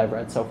language that I've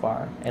read so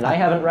far. And I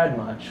haven't read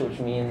much, which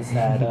means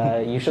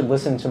that you should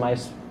listen to my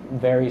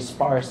very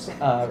sparse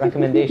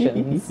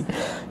recommendations.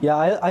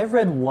 Yeah, I've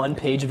read 1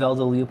 page of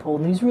Aldo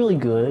Leopold, and he's really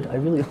good. I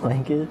really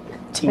like it.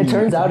 It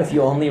turns out if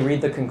you only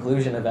read the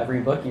conclusion of every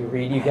book you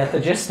read, you get the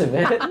gist of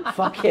it.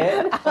 Fuck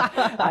it.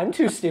 I'm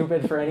too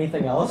stupid for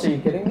anything else. Are you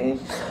kidding me?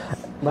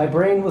 My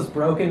brain was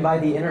broken by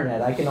the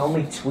internet. I can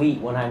only tweet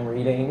when I'm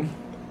reading.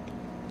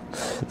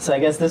 So I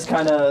guess this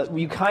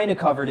you kind of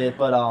covered it,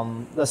 but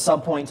the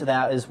sub-point to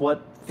that is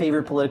what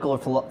favorite political or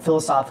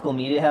philosophical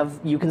media have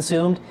you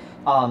consumed?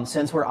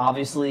 Since we're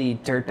obviously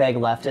dirtbag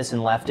leftists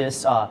and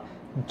leftists,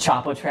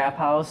 Chapo Trap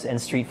House and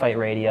Street Fight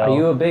Radio. Are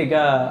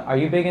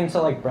you big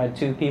into like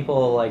breadtube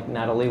people like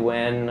Natalie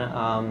Wynn?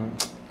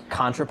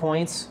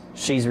 ContraPoints?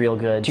 She's real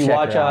good. Do you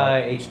watch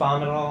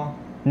H-Bomb at all?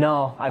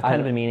 No, I've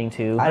kind of been meaning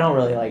to. I don't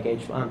really like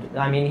H-Bomb.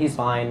 I mean, he's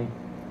fine.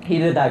 He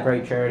did that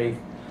great charity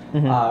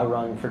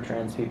run for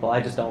trans people. I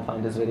just don't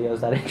find his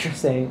videos that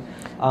interesting.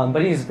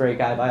 But he's a great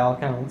guy by all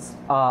counts.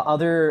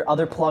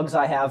 Other plugs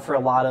I have for a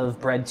lot of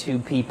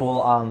breadtube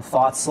people,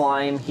 Thought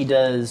Slime. He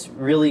does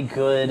really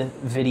good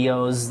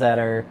videos that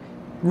are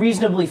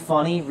reasonably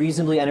funny,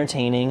 reasonably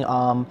entertaining.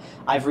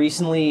 I've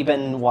recently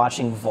been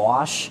watching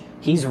Vosh.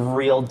 He's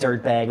real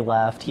dirtbag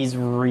left. He's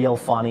real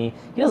funny.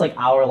 He does like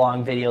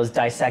hour-long videos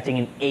dissecting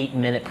an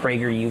 8-minute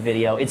PragerU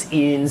video. It's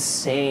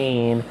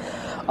insane.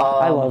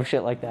 I love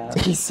shit like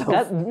that. He's so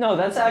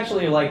that's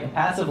actually like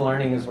passive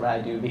learning is what I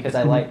do because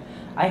I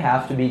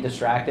have to be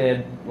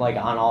distracted like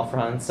on all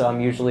fronts. So I'm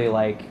usually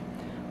like,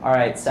 all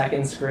right,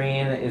 second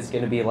screen is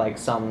going to be like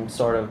some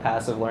sort of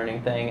passive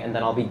learning thing, and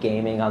then I'll be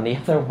gaming on the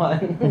other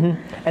one.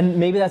 And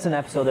maybe that's an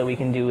episode that we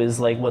can do is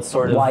like what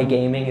sort of... Why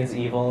gaming is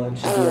evil and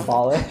should be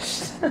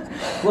abolished.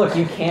 Look,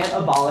 you can't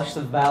abolish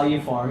the value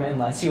form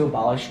unless you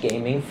abolish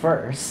gaming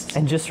first.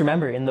 And just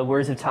remember, in the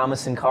words of Thomas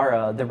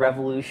Sankara, the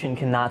revolution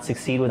cannot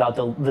succeed without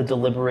the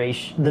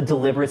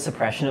deliberate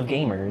suppression of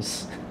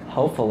gamers.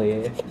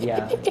 Hopefully,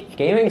 yeah.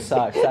 Gaming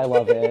sucks. I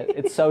love it.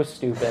 It's so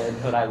stupid,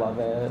 but I love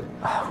it.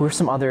 Who are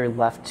some other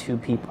left two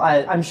people?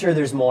 I'm sure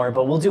there's more,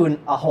 but we'll do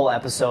a whole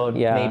episode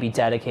maybe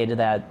dedicated to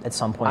that at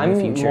some point in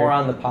the future. I'm more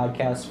on the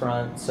podcast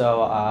front,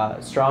 so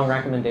strong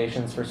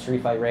recommendations for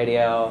Street Fight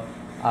Radio.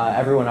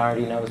 Everyone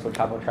already knows what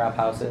Chapo Trap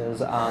House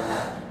is.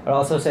 I'd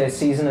also say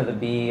Season of the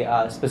Bee,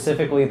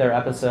 specifically their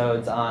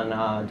episodes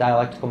on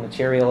dialectical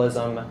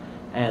materialism,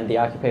 and the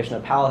occupation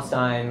of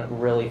Palestine,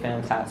 really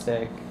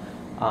fantastic.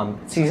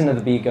 Season of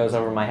the Bee goes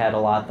over my head a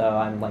lot, though.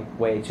 I'm like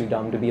way too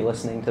dumb to be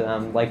listening to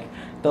them. Like,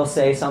 they'll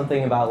say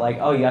something about like,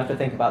 oh, you have to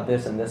think about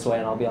this in this way,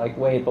 and I'll be like,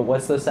 wait, but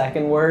what's the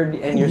second word?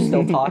 And you're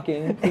still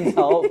talking. Please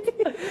help.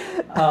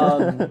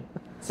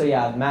 So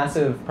yeah,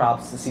 massive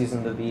props to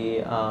Season of the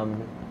Bee.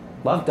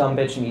 Love Dumb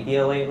Bitch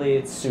Media lately.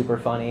 It's super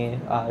funny.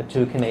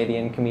 Two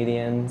Canadian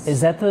comedians. Is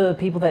that the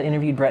people that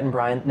interviewed Brett and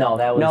Brian? No,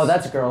 that was... No,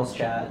 that's Girls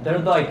Chat. They're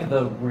like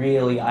the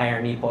really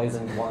irony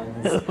poisoned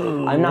ones.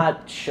 I'm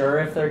not sure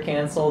if they're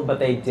canceled, but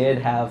they did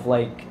have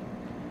like...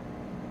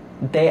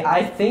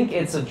 I think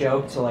it's a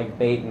joke to like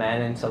bait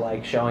men into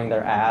like showing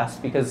their ass,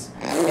 because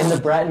in the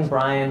Brett and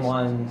Brian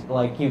one,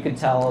 like you could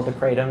tell the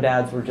Kratom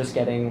dads were just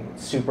getting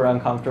super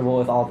uncomfortable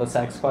with all the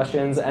sex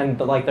questions, and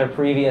like their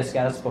previous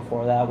guest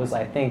before that was,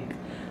 I think,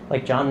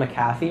 like John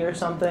McAfee or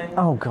something.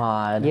 Oh,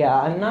 God. Yeah,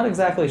 I'm not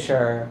exactly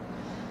sure.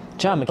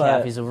 John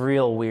McAfee's a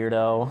real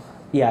weirdo.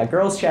 Yeah,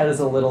 Girls Chat is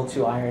a little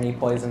too irony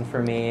poisoned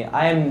for me.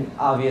 I am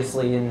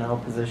obviously in no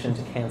position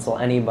to cancel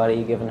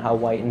anybody given how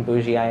white and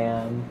bougie I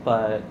am,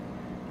 but,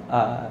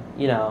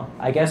 you know,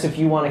 I guess if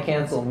you want to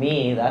cancel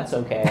me, that's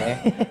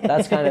okay.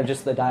 That's kind of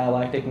just the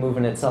dialectic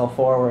moving itself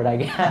forward, I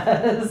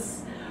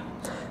guess.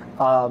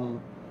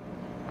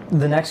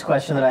 The next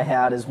question that I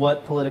had is,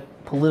 what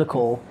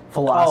political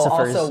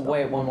philosophers... Oh, also,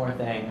 wait, one more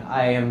thing.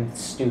 I am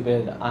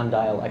stupid on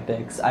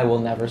dialectics. I will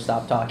never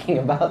stop talking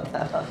about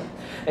that.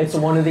 It's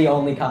one of the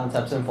only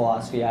concepts in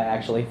philosophy I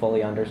actually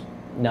fully understand.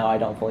 No, I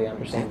don't fully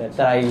understand it.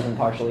 That I even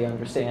partially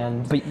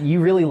understand. But you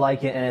really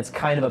like it, and it's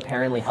kind of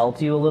apparently helped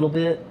you a little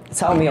bit. It's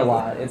helped me a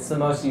lot. It's the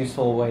most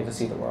useful way to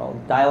see the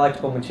world.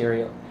 Dialectical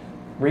material.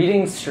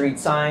 Reading street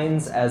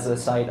signs as a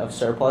site of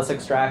surplus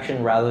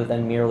extraction rather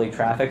than merely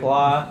traffic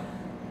law.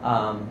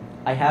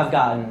 I have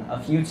gotten a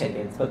few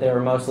tickets, but they were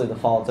mostly the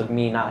fault of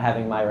me not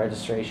having my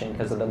registration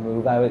because of the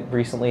move I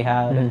recently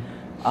had.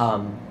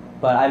 Mm-hmm.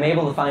 But I'm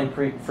able to find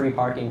free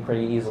parking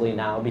pretty easily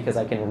now because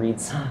I can read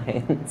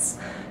signs.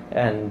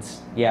 And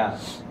yeah,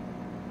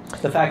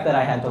 the fact that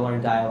I had to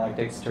learn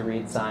dialectics to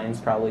read signs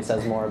probably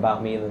says more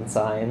about me than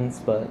signs,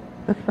 but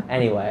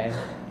anyway.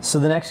 So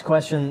the next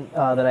question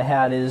that I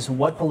had is,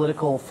 what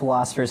political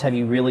philosophers have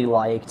you really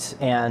liked,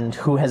 and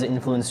who has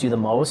influenced you the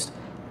most?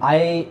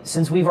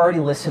 Since we've already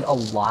listed a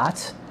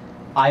lot,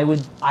 I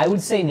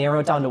would say narrow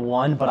it down to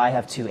one, but I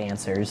have two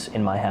answers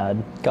in my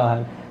head. Go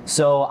ahead.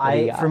 So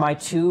for my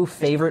two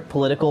favorite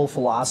political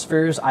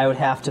philosophers, I would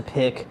have to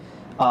pick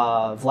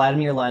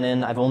Vladimir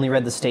Lenin. I've only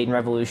read The State and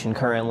Revolution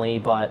currently,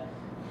 but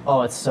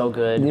oh, it's so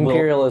good. The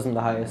Imperialism,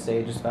 the highest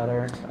stage, is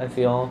better, I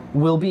feel.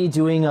 We'll be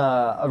doing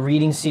a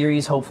reading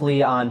series,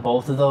 hopefully, on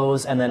both of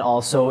those, and then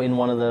also in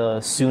one of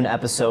the soon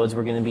episodes,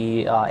 we're going to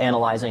be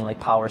analyzing like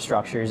power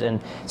structures.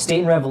 And State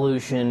and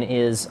Revolution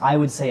is, I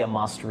would say, a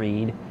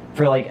must-read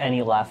for like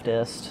any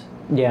leftist.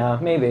 Yeah,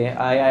 maybe.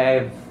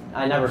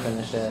 I never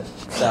finished it,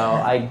 so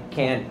I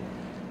can't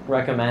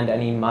recommend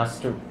any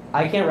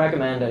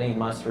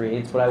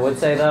must-reads. What I would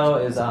say, though,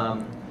 is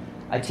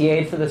I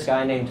TA'd for this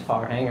guy named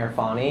Farhang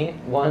Irfani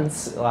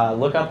once.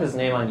 Look up his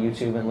name on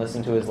YouTube and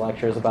listen to his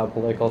lectures about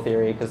political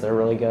theory because they're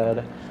really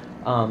good.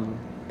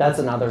 That's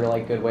another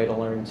like good way to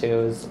learn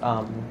too, is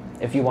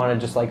if you want to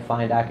just like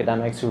find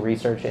academics who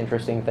research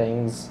interesting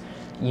things.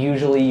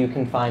 Usually you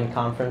can find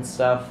conference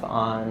stuff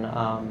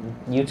on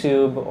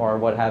YouTube or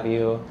what have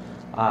you.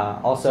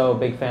 Also a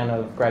big fan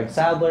of Greg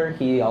Sadler.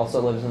 He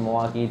also lives in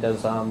Milwaukee,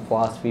 does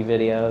philosophy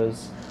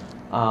videos.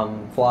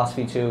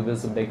 PhilosophyTube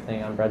is a big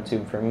thing on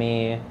RedTube for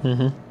me.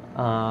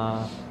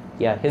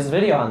 Mm-hmm. Yeah, his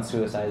video on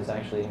suicide is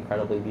actually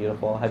incredibly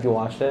beautiful. Have you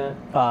watched it?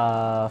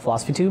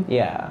 PhilosophyTube?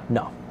 Yeah.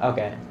 No.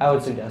 Okay, I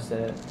would suggest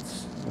it.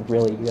 It's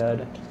really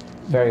good.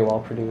 Very well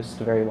produced,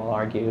 very well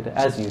argued,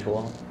 as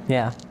usual.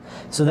 Yeah.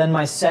 So then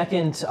my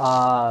second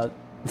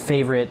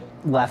favorite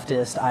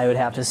leftist, I would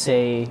have to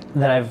say,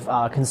 that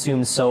I've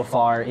consumed so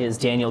far is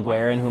Daniel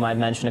Guerin, whom I've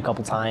mentioned a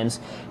couple times.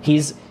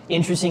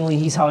 Interestingly,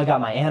 he's how I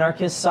got my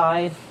anarchist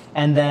side.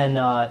 And then,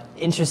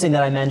 interesting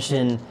that I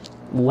mention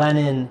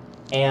Lenin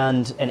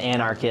and an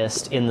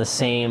anarchist in the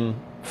same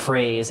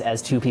phrase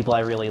as two people I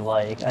really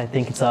like. I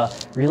think it's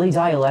really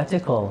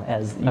dialectical,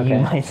 as you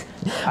might.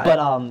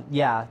 But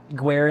yeah,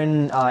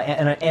 Guerin,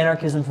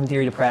 Anarchism from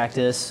Theory to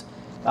Practice,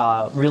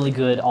 really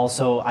good.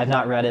 Also, I've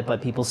not read it, but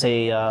people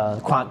say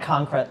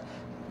Conquest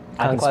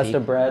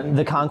of Bread.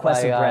 The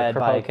Conquest of Bread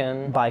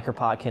Kropotkin. by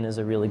Kropotkin is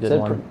a really good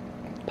one.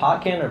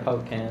 Potkin or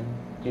Potkin?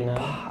 Do you know?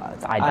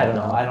 I don't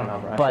know. I don't know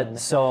Russian. But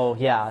so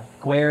yeah,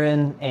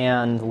 Guerin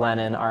and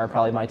Lenin are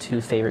probably my two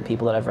favorite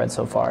people that I've read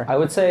so far. I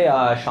would say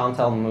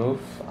Chantal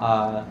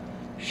Mouffe.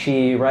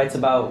 She writes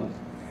about.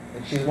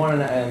 She's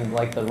one in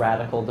like the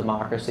radical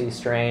democracy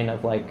strain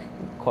of like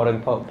quote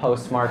unquote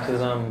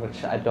post-Marxism,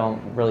 which I don't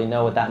really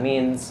know what that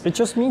means. It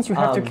just means you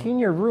have to clean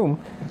your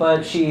room.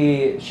 But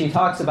she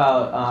talks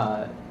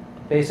about.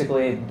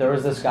 Basically, there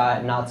was this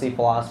guy, Nazi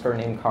philosopher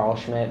named Carl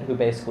Schmitt, who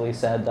basically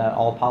said that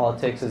all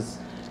politics is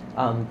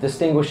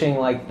distinguishing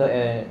like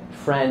the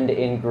friend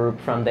in group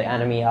from the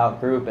enemy out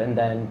group and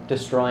then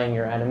destroying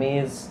your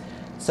enemies.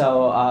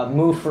 So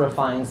MOOF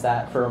refines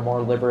that for a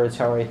more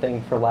liberatory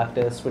thing for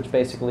leftists, which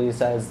basically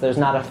says there's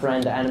not a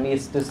friend-enemy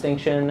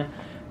distinction.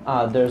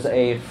 There's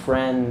a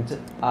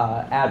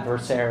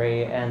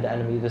friend-adversary and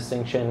enemy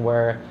distinction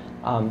where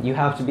you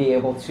have to be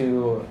able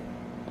to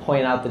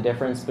point out the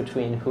difference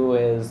between who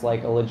is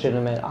like a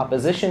legitimate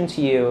opposition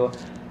to you,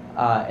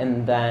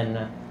 and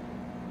then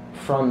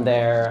from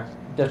there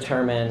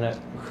determine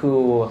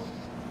who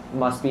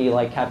must be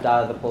like kept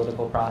out of the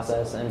political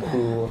process and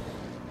who,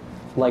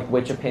 like,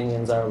 which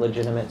opinions are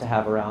legitimate to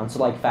have around. So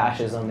like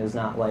fascism is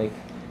not like,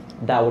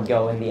 that would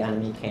go in the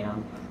enemy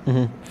camp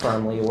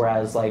firmly,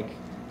 whereas like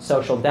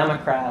social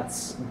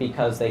democrats,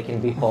 because they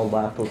can be pulled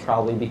left, would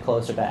probably be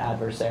closer to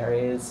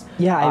adversaries.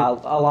 Yeah,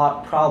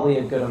 probably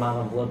a good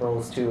amount of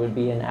liberals too would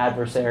be in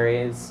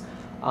adversaries.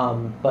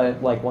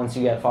 But like once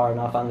you get far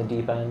enough on the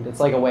deep end, it's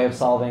like a way of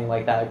solving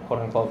like that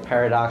quote unquote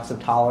paradox of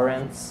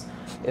tolerance,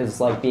 is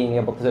like being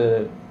able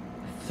to,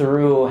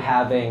 through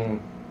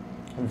having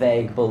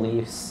vague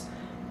beliefs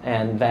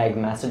and vague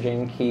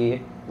messaging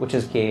which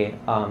is key,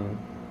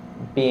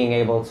 being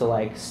able to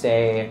like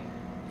stay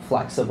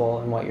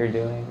flexible in what you're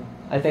doing.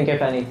 I think if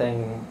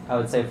anything, I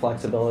would say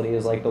flexibility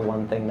is like the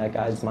one thing that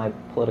guides my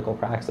political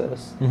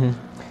praxis. And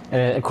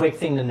a quick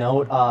thing to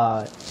note,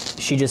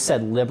 she just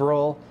said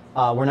liberal.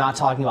 We're not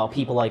talking about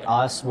people like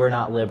us. We're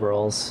not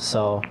liberals.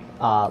 So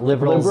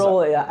liberals.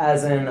 Liberal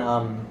as in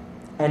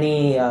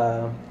any,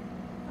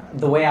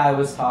 the way I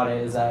was taught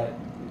it is that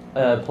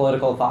a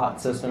political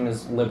thought system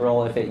is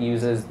liberal if it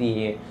uses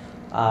the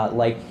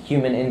like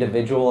human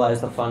individual as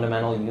the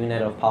fundamental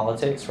unit of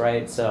politics,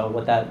 right? So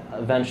what that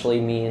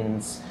eventually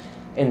means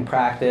in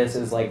practice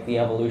is like the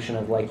evolution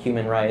of like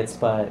human rights,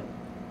 but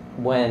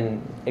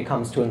when it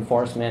comes to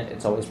enforcement,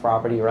 it's always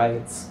property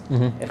rights,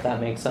 if that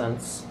makes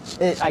sense.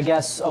 I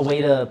guess a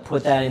way to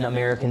put that in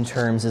American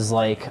terms is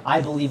like,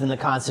 I believe in the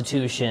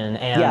Constitution,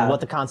 and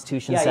what the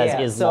Constitution says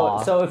is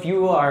law. So if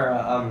you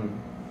are,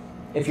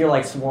 if you're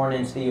like sworn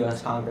into the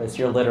U.S. Congress,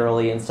 you're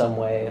literally in some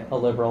way a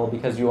liberal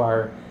because you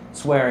are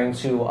swearing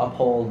to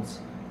uphold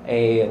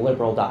a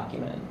liberal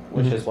document,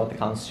 which is what the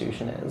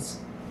Constitution is.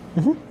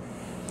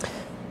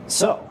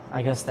 So,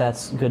 I guess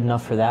that's good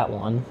enough for that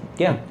one.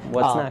 Yeah,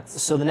 what's next?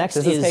 So the next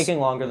This is taking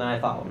longer than I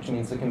thought, which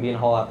means it can be a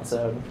whole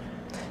episode.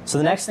 So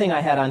the next thing I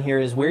had on here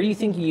is, where do you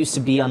think you used to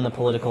be on the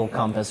political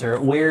compass,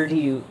 or where do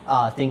you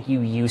think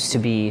you used to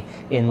be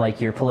in like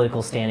your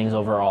political standings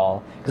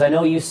overall? Because I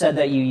know you said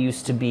that you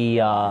used to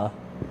be, I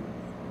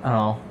don't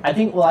know. I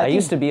think I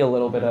used to be a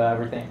little bit of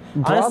everything.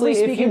 Honestly,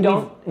 Honestly, if you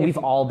don't, we've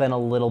all been a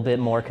little bit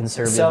more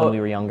conservative when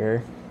we were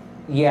younger.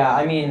 Yeah,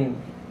 I mean,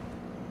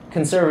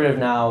 conservative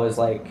now is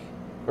like,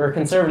 or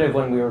conservative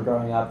when we were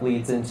growing up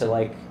leads into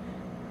like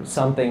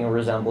something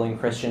resembling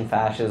Christian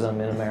fascism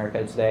in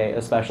America today,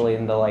 especially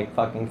in the like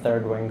fucking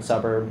third ring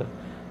suburb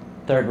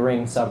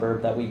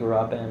that we grew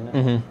up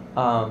in.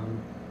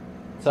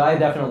 So I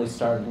definitely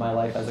started my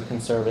life as a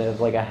conservative,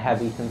 like a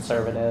heavy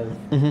conservative,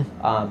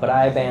 but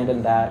I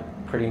abandoned that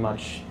pretty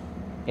much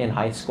in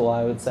high school,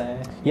 I would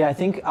say. Yeah, I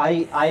think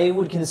I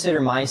would consider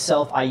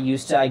myself, I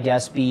used to, I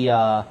guess, be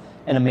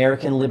an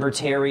American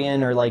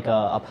libertarian, or like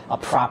a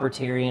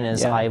propertarian,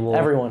 as I will.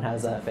 Everyone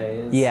has that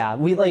phase. Yeah,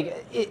 we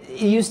like it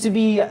used to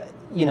be,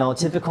 you know,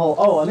 typical.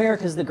 Oh,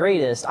 America's the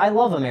greatest. I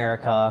love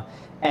America.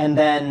 And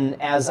then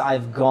as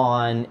I've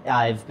gone,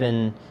 I've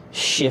been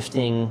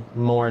shifting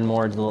more and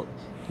more to the,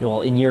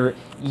 well, in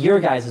your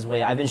guys'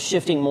 way, I've been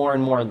shifting more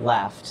and more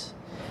left.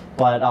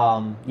 But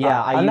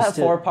yeah, on that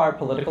 4-part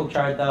political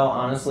chart, though,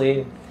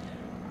 honestly,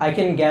 I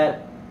can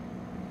get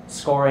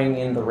scoring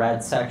in the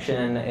red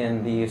section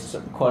in the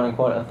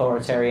quote-unquote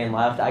authoritarian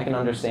left. I can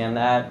understand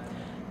that.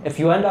 If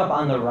you end up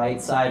on the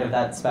right side of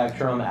that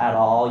spectrum at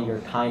all, you're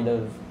kind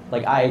of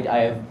like,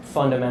 I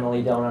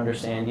fundamentally don't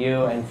understand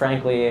you, and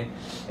frankly,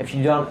 if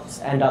you don't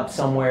end up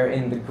somewhere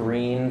in the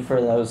green for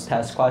those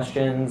test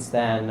questions,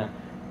 then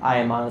I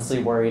am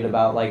honestly worried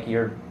about like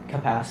your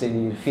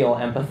capacity to feel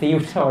empathy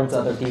towards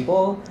other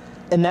people.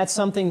 And that's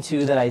something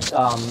too that I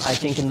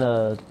think in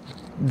the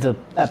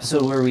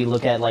episode where we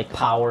look at like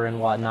power and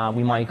whatnot,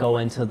 we might go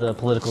into the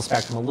political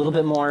spectrum a little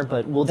bit more,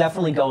 but we'll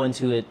definitely go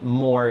into it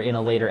more in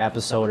a later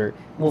episode, or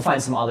we'll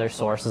find some other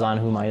sources on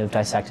who might have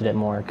dissected it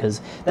more, because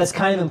that's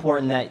kind of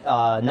important that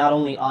not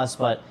only us,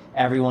 but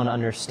everyone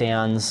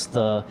understands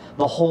the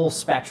whole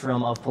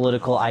spectrum of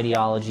political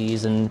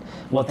ideologies and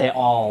what they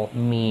all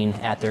mean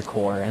at their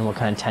core, and what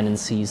kind of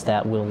tendencies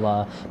that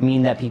will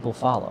mean that people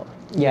follow.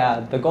 Yeah,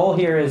 the goal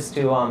here is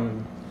to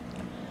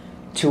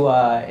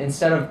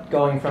instead of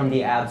going from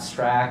the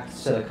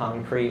abstract to the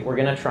concrete, we're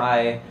going to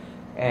try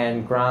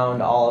and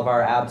ground all of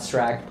our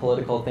abstract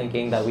political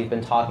thinking that we've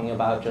been talking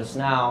about just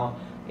now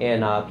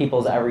in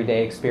people's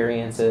everyday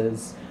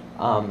experiences,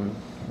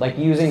 like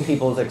using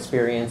people's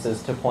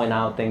experiences to point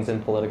out things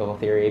in political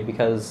theory,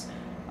 because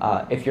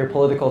if your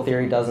political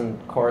theory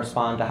doesn't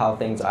correspond to how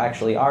things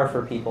actually are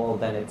for people,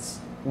 then it's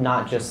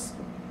not just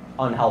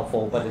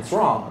unhelpful, but it's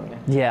wrong.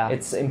 Yeah.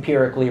 It's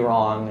empirically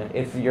wrong.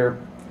 If you're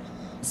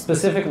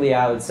specifically,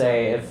 I would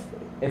say,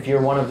 if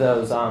you're one of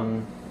those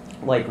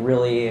like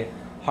really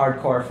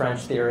hardcore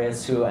French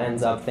theorist who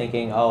ends up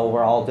thinking, oh,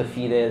 we're all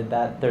defeated,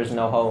 that there's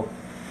no hope.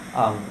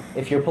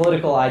 If your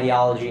political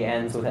ideology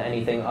ends with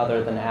anything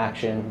other than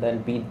action,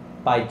 then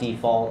by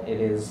default it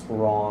is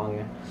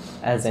wrong.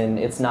 As in,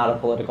 it's not a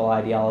political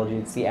ideology,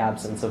 it's the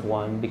absence of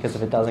one, because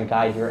if it doesn't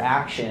guide your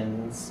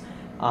actions,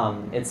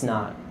 it's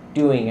not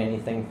doing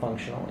anything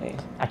functionally.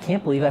 I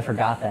can't believe I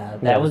forgot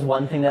that. That was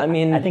one thing that,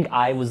 I think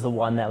I was the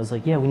one that was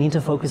like, yeah, we need to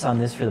focus on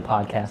this for the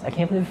podcast. I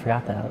can't believe I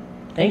forgot that.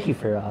 Thank you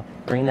for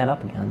bringing that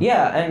up again.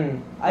 Yeah,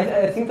 and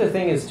I think the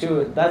thing is,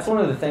 too, that's one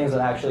of the things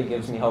that actually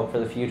gives me hope for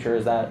the future,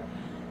 is that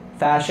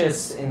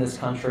fascists in this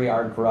country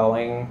are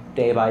growing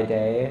day by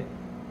day,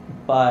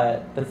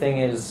 but the thing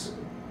is,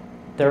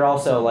 they're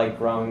also, like,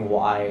 growing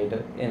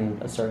wide in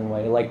a certain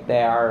way. Like,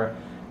 they are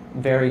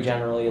very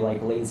generally,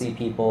 like, lazy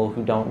people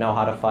who don't know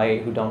how to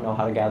fight, who don't know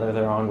how to gather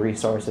their own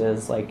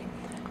resources. Like,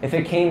 if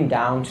it came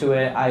down to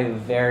it, I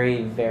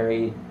very,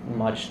 very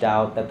much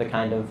doubt that the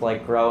kind of,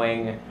 like,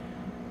 growing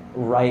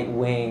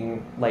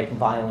right-wing, like,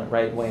 violent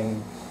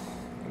right-wing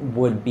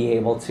would be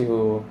able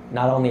to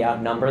not only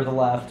outnumber the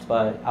left,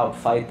 but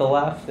outfight the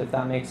left, if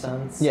that makes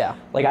sense. Yeah.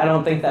 Like, I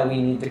don't think that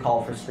we need to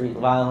call for street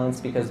violence,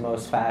 because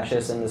most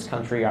fascists in this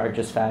country are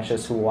just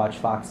fascists who watch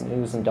Fox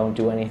News and don't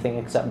do anything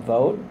except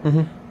vote.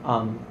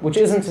 Which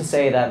isn't to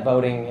say that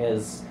voting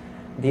is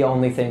the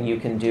only thing you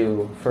can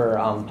do for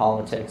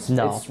politics.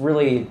 No. It's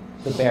really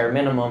the bare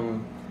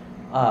minimum.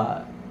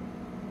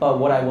 But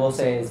what I will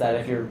say is that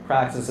if your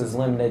praxis is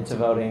limited to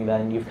voting,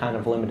 then you've kind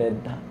of limited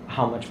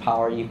how much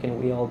power you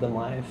can wield in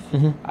life,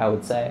 I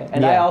would say.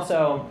 And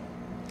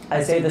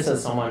I say this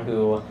as someone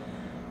who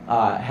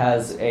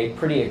has a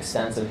pretty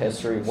extensive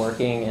history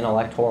working in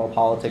electoral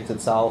politics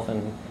itself,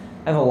 and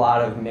I have a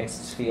lot of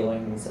mixed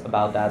feelings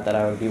about that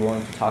I would be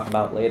willing to talk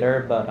about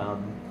later, but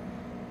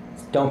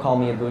don't call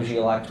me a bougie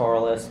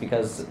electoralist,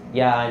 because,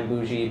 yeah, I'm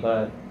bougie,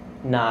 but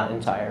not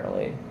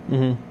entirely.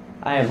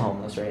 I am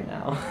homeless right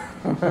now.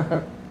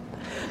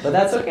 But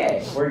that's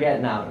okay. We're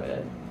getting out of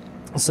it.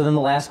 So then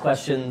the last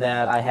question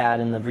that I had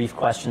in the brief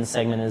question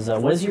segment is,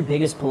 what is your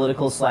biggest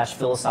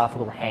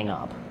political/philosophical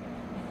hang-up?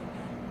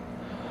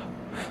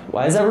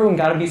 Why has everyone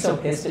got to be so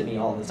pissed at me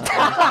all the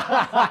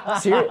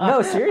time?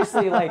 No,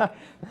 seriously, like,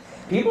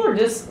 people are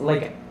just,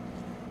 like...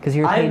 Because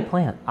you're a paid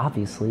plant,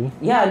 obviously.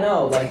 Yeah,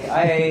 no, like,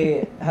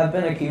 I have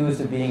been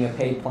accused of being a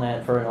paid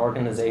plant for an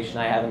organization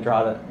I haven't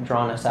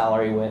drawn a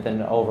salary with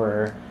in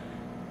over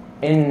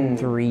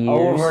 3 years.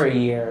 Over a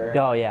year.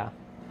 Oh, yeah.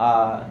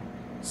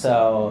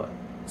 So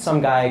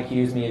some guy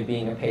accused me of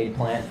being a paid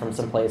plant from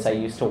some place I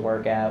used to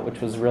work at, which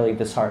was really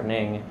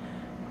disheartening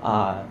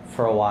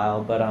for a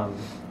while. But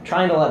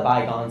trying to let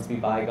bygones be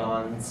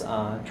bygones,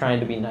 trying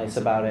to be nice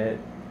about it,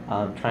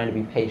 trying to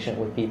be patient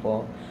with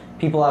people.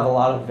 People have a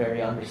lot of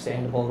very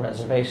understandable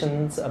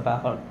reservations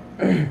about,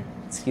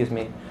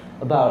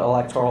 about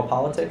electoral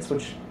politics,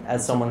 which,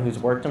 as someone who's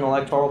worked in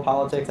electoral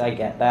politics, I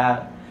get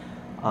that.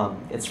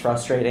 It's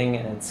frustrating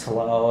and it's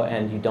slow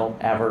and you don't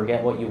ever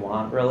get what you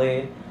want,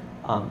 really.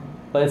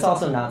 But it's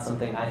also not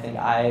something I think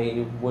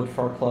I would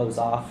foreclose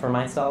off for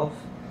myself,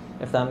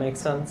 if that makes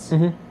sense.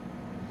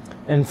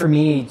 And for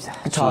me...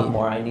 Talk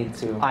more, I need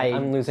to.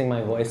 I'm losing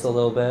my voice a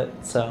little bit,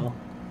 so...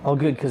 Oh,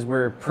 good, because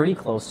we're pretty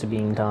close to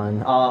being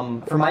done.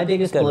 For my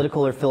biggest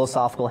political or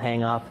philosophical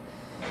hang-up,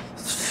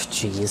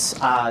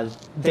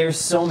 there's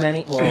so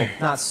many, well,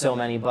 not so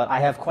many, but I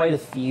have quite a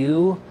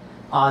few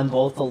on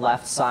both the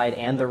left side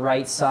and the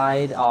right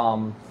side. I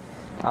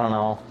don't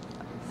know.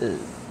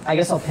 I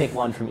guess I'll pick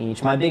one from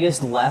each. My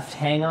biggest left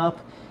hang-up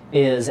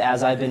is,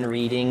 as I've been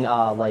reading,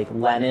 like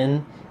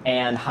Lenin,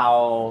 and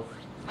how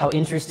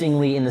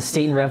interestingly in the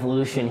State and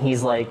Revolution,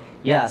 he's like,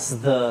 yes,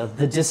 the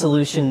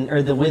dissolution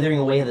or the withering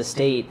away of the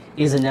state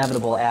is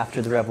inevitable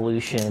after the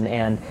revolution,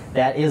 and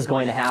that is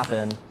going to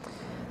happen.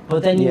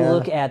 But then you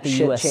look at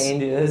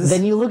the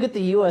Then you look at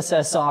the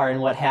USSR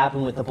and what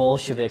happened with the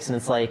Bolsheviks, and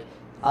it's like,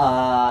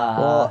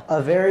 well,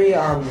 a very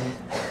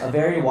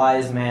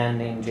wise man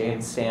named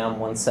James Stam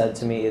once said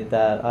to me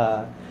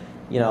that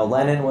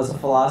Lenin was a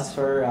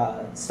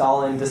philosopher,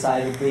 Stalin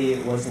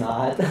decidedly was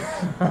not.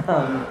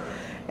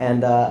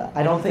 And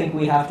I don't think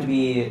we have to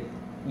be,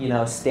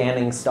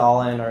 standing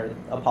Stalin or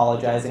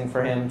apologizing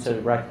for him to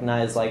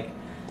recognize, like,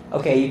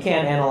 okay, you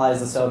can't analyze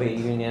the Soviet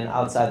Union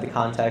outside the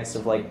context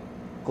of, like,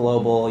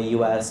 global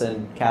U.S.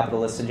 and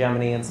capitalist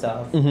hegemony and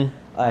stuff,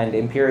 and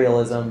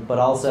imperialism, but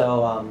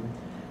also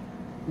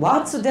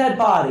lots of dead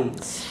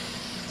bodies.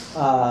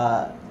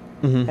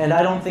 And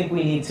I don't think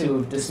we need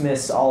to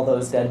dismiss all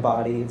those dead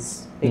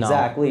bodies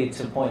exactly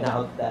to point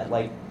out that,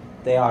 like,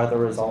 they are the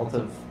result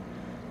of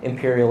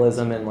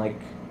imperialism and, like,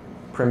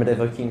 primitive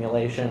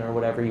accumulation or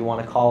whatever you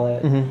want to call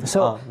it.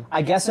 So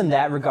I guess in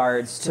that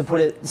regards, to put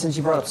it, since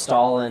you brought up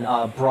Stalin,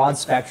 broad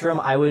spectrum,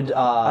 I would...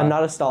 I'm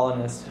not a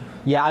Stalinist.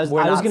 Yeah, I was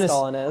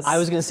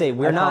gonna say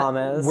we're not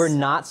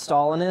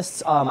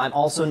Stalinists.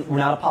 We're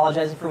not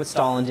apologizing for what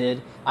Stalin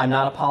did. I'm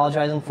not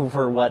apologizing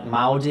for what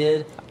Mao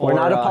did. We're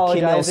not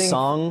apologizing. Kim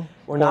Il-sung.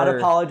 We're not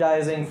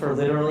apologizing for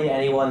literally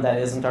anyone that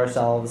isn't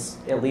ourselves,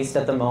 at least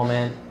at the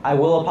moment. I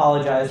will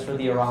apologize for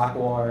the Iraq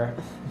War.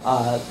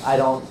 I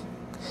don't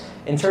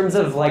in terms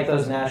of like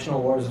those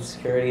national wars of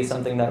security,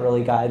 something that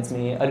really guides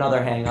me,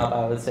 another hang-up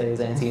I would say is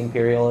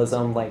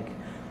anti-imperialism. Like,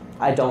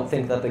 I don't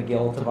think that the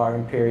guilt of our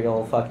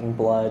imperial fucking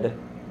blood,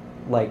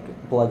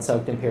 like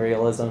blood-soaked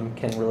imperialism,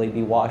 can really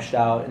be washed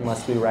out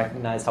unless we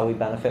recognize how we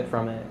benefit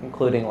from it,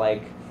 including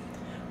like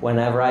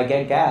whenever I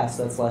get gas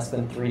that's less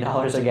than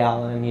 $3 a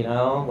gallon, you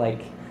know, like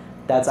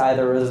that's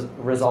either a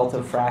result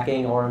of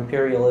fracking or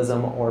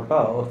imperialism or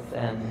both,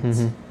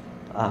 and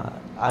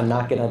I'm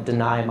not going to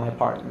deny my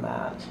part in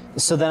that.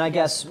 So then I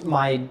guess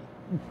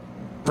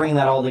bringing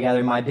that all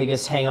together, my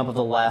biggest hang-up of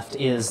the left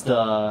is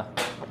the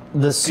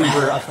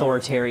super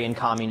authoritarian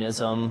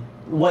communism.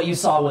 What you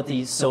saw with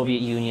the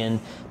Soviet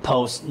Union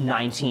post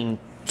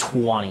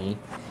 1920,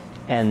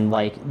 and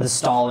like the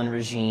Stalin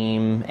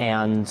regime,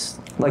 and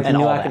like and the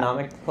new all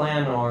economic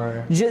plan,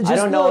 or just I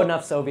don't know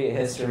enough Soviet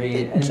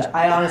history, and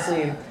I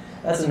honestly,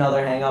 that's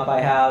another hang-up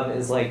I have,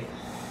 is like,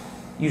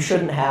 you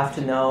shouldn't have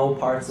to know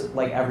parts of,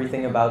 like,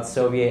 everything about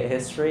Soviet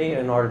history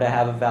in order to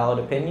have a valid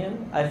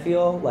opinion, I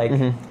feel. Like,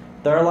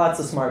 there are lots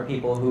of smart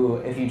people who,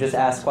 if you just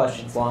ask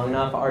questions long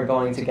enough, are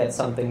going to get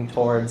something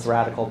towards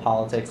radical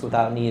politics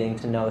without needing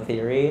to know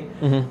theory.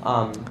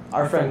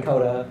 Our friend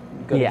Coda,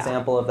 good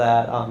example of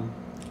that.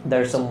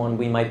 There's someone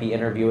we might be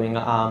interviewing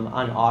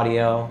on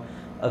audio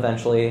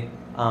eventually,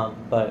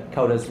 but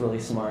Coda's really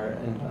smart,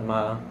 and I'm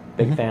a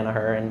big fan of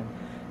her, and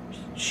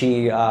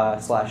she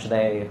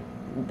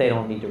they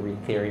don't need to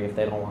read theory if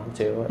they don't want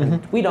to.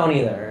 And we don't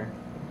either.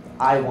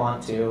 I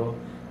want to,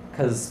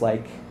 because,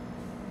 like,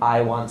 I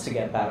want to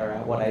get better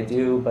at what I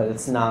do, but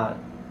it's not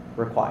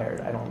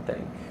required, I don't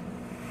think.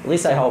 At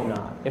least I hope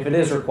not. If it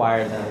is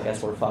required, then I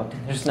guess we're fucked.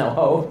 There's no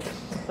hope.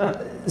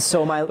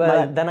 So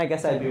then I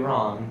guess I'd be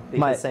wrong,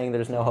 because saying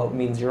there's no hope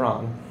means you're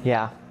wrong.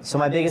 Yeah. So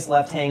my biggest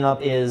left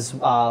hang-up is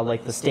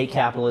like the state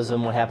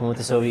capitalism, what happened with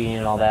the Soviet Union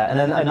and all that. And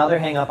then another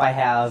hang-up I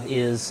have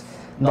is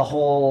the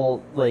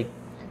whole, like,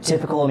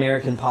 typical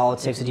American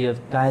politics idea of,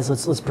 guys,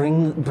 let's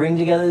bring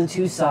together the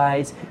two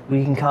sides,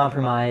 we can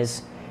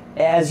compromise.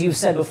 As you've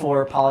said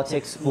before,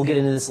 politics, we'll get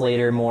into this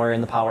later more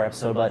in the power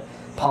episode, but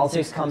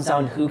politics comes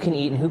down to who can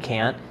eat and who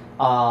can't.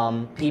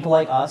 People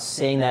like us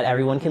saying that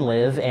everyone can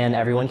live and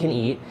everyone can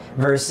eat,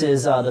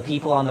 versus the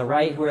people on the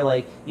right who are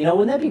like, you know,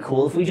 wouldn't that be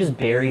cool if we just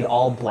buried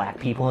all black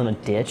people in a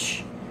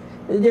ditch?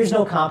 There's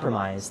no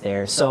compromise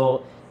there.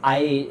 So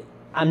I'm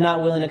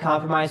not willing to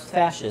compromise with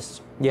fascists.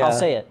 Yeah. I'll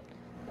say it.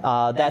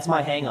 That's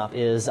my hang-up,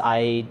 is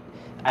I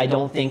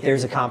don't think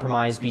there's a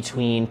compromise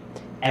between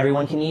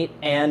everyone can eat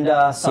and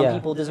some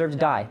people deserve to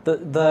die.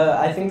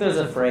 I think there's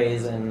a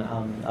phrase in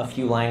a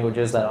few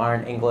languages that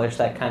aren't English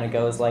that kind of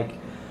goes like,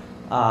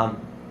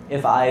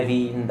 if I've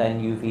eaten,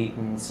 then you've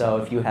eaten, so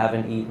if you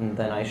haven't eaten,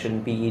 then I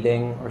shouldn't be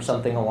eating, or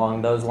something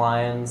along those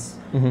lines.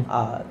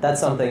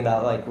 That's something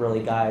that, like, really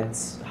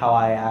guides how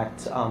I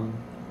act.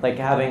 Like,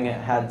 having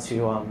had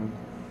to...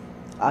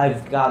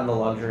 I've gotten the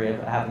luxury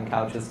of having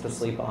couches to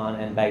sleep on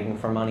and begging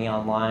for money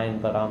online,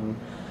 but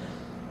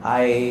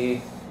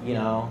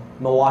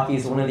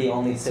Milwaukee's one of the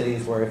only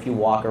cities where if you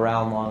walk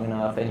around long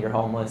enough and you're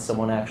homeless,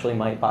 someone actually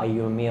might buy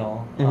you a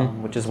meal,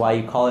 which is why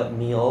you call it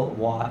meal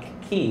walk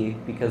key,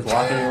 because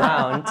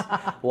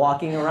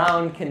walking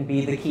around can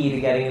be the key to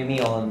getting a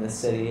meal in this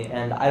city.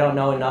 And I don't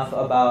know enough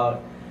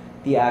about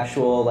the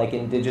actual, like,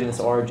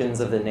 indigenous origins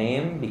of the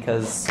name,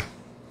 because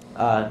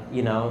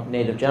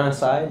native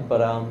genocide, but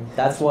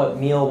that's what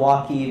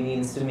Milwaukee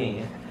means to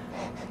me.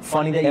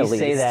 Funny that you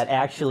say that.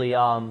 Actually,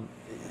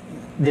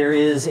 there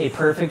is a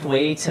perfect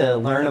way to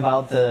learn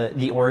about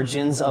the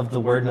origins of the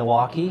word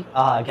Milwaukee.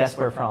 Guess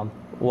where from?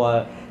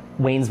 What?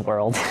 Wayne's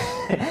World.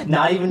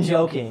 Not even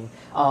joking.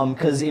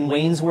 Because in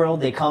Wayne's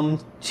World, they come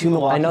to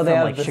Milwaukee I know they from,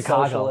 have like, the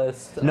Chicago.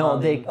 socialist, No,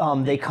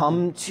 they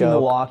come to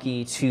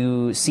Milwaukee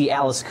to see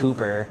Alice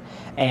Cooper,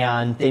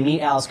 and they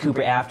meet Alice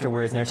Cooper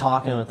afterwards, and they're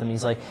talking with him.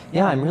 He's like,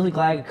 "Yeah, I'm really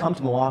glad I could come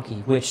to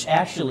Milwaukee." Which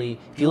actually,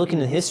 if you look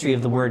into the history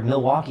of the word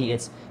Milwaukee,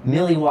 it's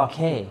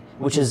Milwaukee,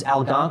 which is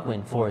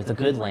Algonquin for the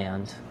good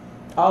land.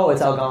 Oh,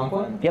 it's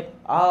Algonquin? Yep.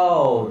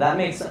 Oh, that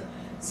makes sense.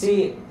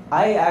 See,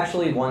 I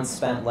actually once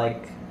spent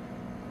like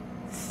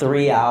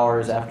 3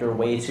 hours after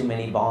way too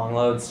many bong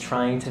loads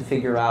trying to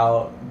figure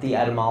out the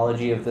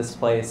etymology of this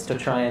place, to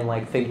try and,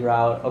 like, figure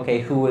out, okay,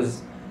 who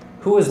was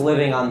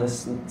living on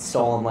this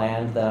stolen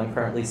land that I'm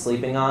currently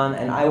sleeping on,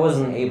 and I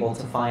wasn't able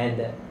to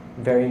find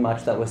very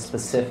much that was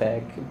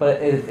specific,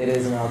 but it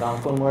is an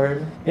Algonquin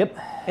word? Yep.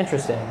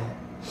 Interesting.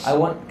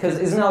 Because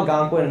isn't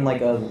Algonquin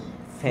like a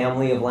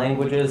family of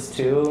languages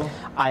too?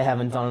 I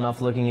haven't done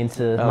enough looking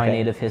into my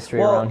native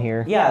history around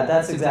here. Yeah,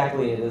 that's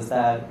exactly it, is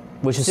that...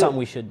 Which is something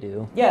we should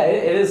do. Yeah,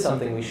 it is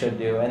something we should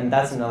do, and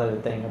that's another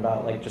thing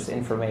about, like, just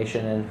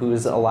information and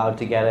who's allowed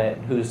to get it,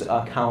 whose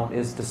account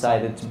is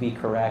decided to be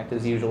correct,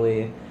 is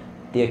usually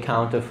the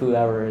account of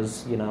whoever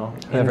is,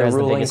 whoever has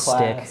the biggest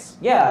class. stick.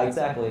 Yeah,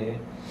 exactly.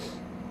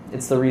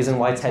 It's the reason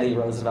why Teddy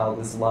Roosevelt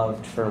is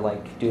loved for,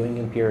 like, doing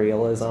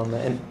imperialism,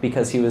 and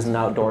because he was an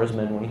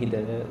outdoorsman when he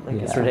did it. Like,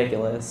 It's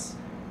ridiculous.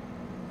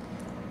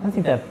 I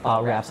think that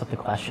wraps up the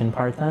question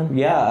part then.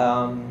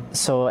 Yeah.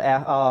 So,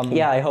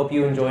 yeah, I hope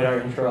you enjoyed our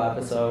intro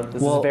episode.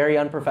 This is very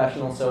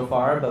unprofessional so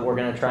far, but we're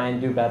going to try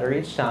and do better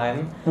each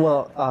time.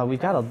 Well,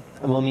 we've got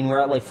I mean, we're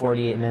at like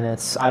 48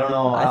 minutes. I don't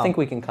know. I think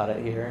we can cut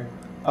it here.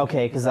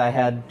 Okay, because I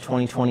had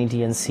 2020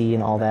 DNC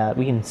and all that.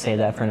 We can save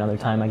that for another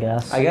time, I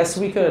guess. I guess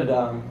we could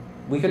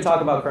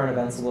talk about current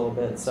events a little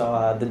bit.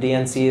 So the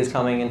DNC is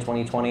coming in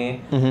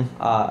 2020.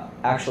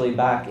 Actually,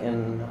 back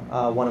in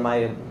one of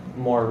my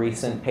more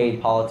recent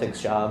paid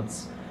politics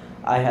jobs,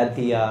 I had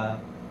the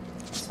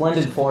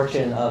splendid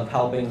fortune of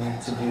helping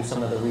to do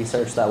some of the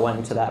research that went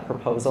into that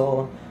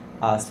proposal,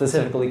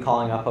 specifically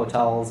calling up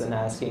hotels and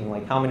asking,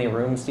 like, how many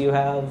rooms do you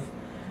have?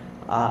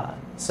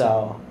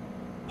 So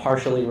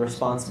partially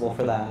responsible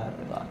for that.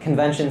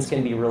 Conventions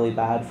can be really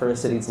bad for a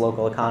city's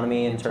local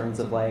economy in terms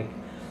of, like,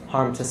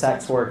 harm to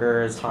sex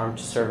workers, harm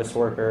to service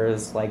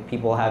workers, like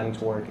people having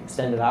to work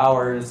extended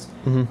hours,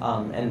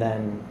 and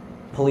then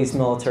police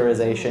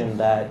militarization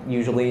that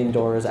usually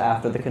endures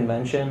after the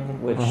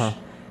convention, which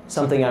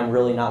something I'm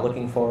really not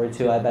looking forward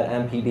to. I bet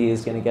MPD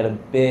is going to get a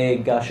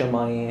big gush of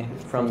money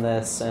from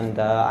this, and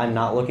I'm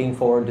not looking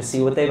forward to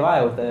see what they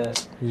buy with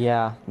it.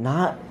 Yeah.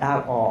 Not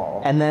at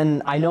all. And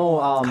then I know...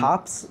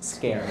 cops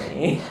scare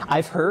me.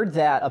 I've heard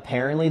that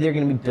apparently they're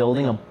going to be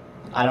building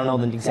I don't know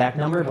the exact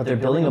number, but they're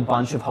building a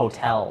bunch of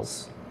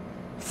hotels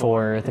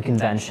for the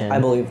convention. I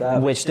believe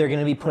that. Which they're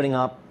going to be putting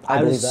up,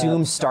 I would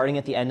assume, starting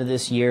at the end of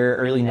this year,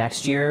 early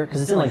next year,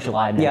 because it's in like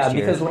July next year. Yeah,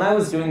 because when I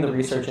was doing the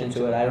research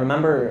into it, I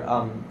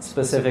remember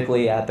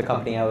specifically at the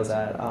company I was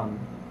at,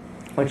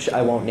 which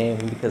I won't name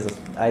because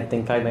I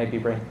think I might be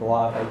breaking the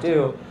law if I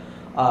do,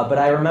 but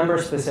I remember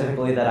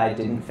specifically that I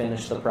didn't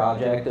finish the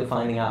project of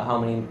finding out how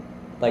many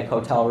like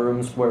hotel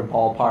rooms were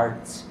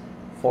ballparks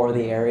for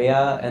the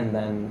area, and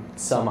then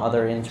some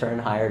other intern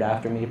hired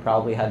after me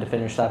probably had to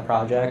finish that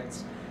project,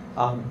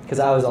 because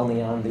I was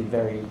only on the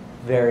very,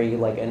 very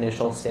like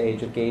initial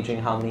stage of gauging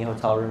how many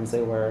hotel rooms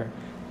they were,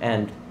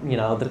 and you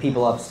know the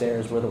people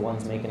upstairs were the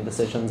ones making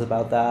decisions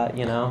about that,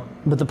 you know.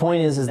 But the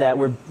point is that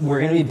we're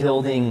going to be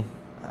building.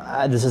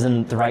 This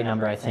isn't the right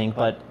number, I think,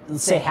 but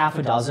let's say half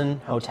a dozen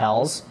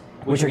hotels,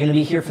 which are going to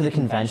be here for the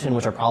convention,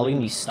 which are probably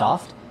going to be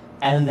stuffed,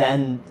 and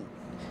then.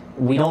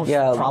 We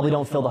probably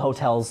don't fill the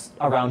hotels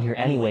around here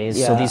anyways.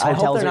 Yeah, so these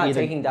hotels I hope they're are not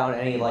taking down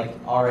any like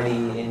already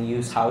in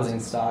use housing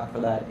stock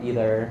for that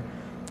either.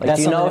 Like,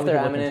 Do you know if they're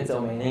eminent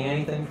domaining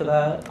anything for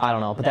that? I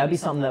don't know, but that'd be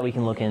something that we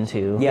can look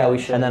into. Yeah, we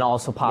should. And then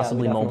also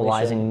possibly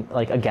mobilizing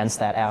like against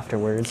that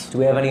afterwards. Do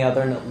we have any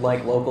other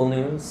like local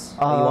news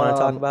that you want to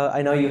talk about?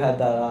 I know you had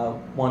that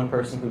one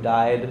person who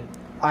died.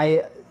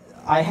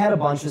 I had a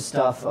bunch of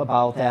stuff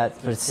about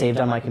that saved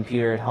on my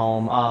computer at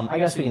home. I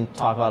guess we can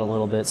talk about it a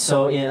little bit.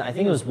 So I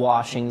think it was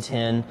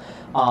Washington.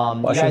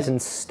 Washington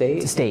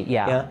State? State,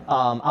 yeah.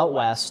 Out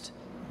west.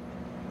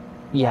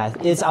 Yeah,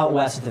 it's out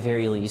west at the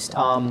very least.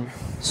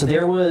 So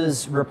there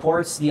was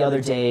reports the other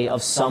day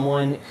of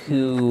someone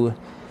who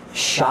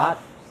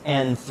shot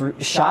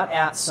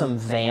at some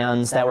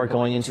vans that were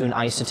going into an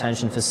ICE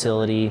detention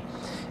facility,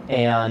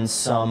 and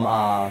threw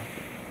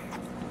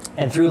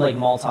like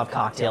Molotov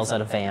cocktails at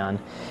a van.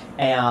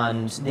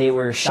 And they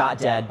were shot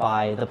dead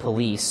by the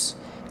police.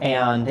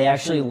 And they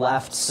actually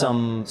left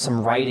some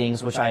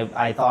writings, which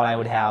I thought I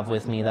would have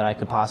with me that I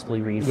could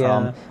possibly read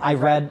from.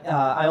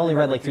 I only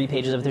read like 3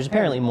 pages of it. There's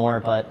apparently more,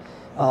 but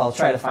I'll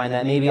try to find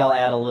that. Maybe I'll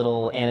add a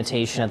little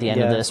annotation at the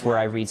end of this where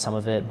I read some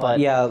of it. But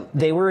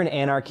they were an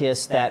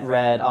anarchist that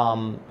read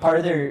part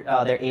of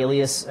their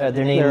alias. Their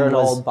name They're an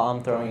was old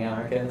bomb-throwing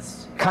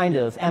anarchist. Kind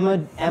of. Emma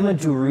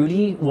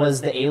Durutti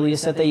was the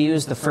alias that they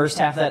used. The first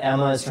half of that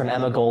Emma is from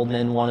Emma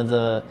Goldman, one of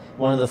the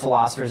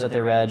philosophers that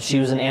they read. She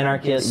was an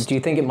anarchist. Do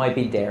you think it might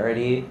be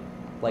Darity?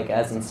 Like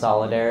as in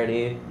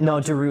solidarity? No,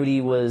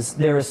 Durutti was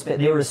they were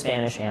a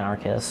Spanish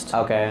anarchist.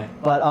 Okay.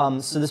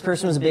 But so this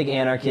person was a big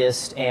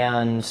anarchist,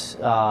 and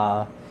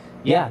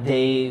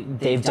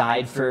they've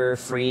died for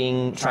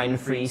trying to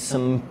free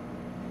some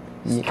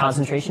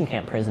concentration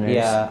camp prisoners.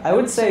 Yeah, I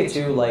would say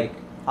too, like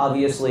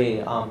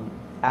obviously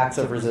acts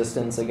of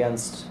resistance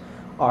against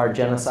our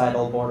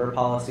genocidal border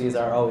policies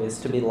are always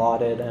to be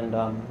lauded, and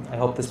I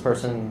hope this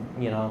person,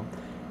 you know,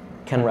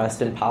 can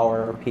rest in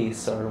power or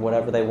peace or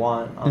whatever they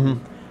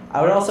want.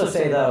 I would also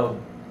say, though,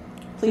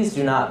 please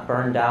do not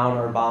burn down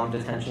or bomb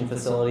detention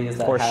facilities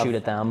that shoot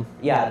at them.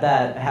 Yeah,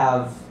 that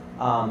have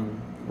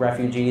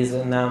refugees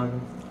in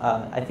them.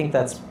 I think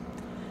that's...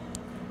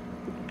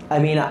 I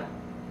mean,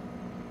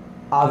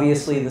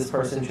 obviously this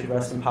person should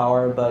rest in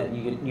power, but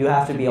you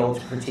have to be able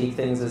to critique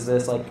things as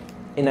this. Like,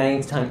 in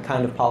any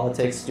kind of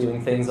politics,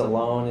 doing things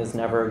alone is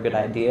never a good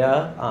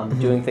idea.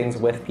 Doing things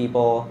with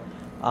people...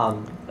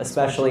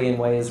 especially in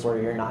ways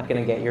where you're not going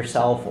to get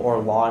yourself or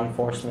law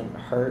enforcement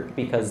hurt,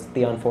 because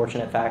the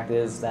unfortunate fact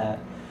is that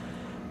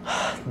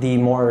the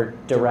more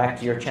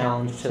direct your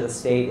challenge to the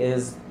state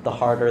is, the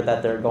harder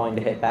that they're going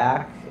to hit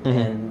back.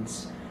 And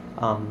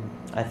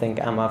I think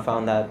Emma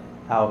found that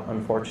out,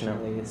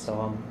 unfortunately.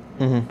 So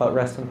But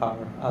rest in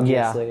power,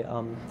 obviously.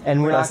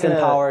 And we're rest not in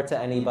gonna... power to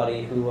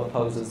anybody who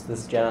opposes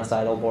this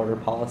genocidal border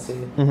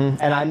policy.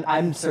 And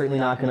I'm certainly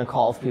not going to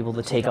call for people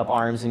to take up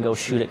arms and go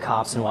shoot at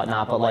cops and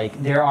whatnot, but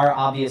like there are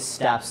obvious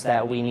steps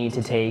that we need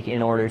to take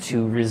in order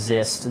to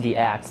resist the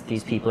act that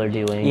these people are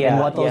doing. Yeah, and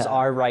what those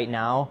are right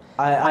now,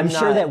 I'm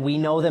sure not, that we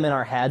know them in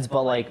our heads,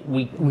 but like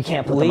we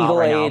can't put them out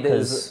right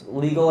now.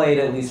 Legal aid,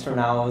 at least for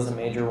now, is a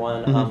major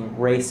one.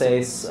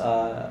 RAICES,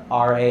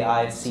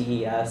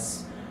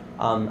 RAICES.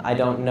 I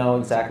don't know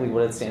exactly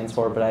what it stands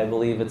for, but I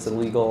believe it's a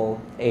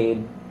legal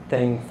aid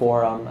thing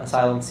for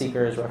asylum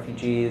seekers,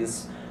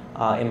 refugees,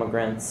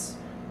 immigrants.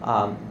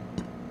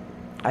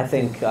 I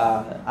think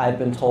I've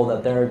been told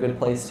that they're a good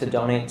place to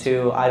donate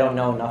to. I don't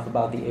know enough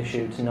about the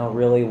issue to know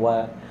really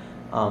what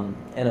an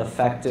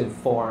effective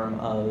form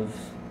of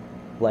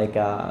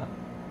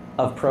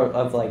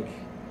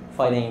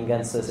fighting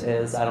against this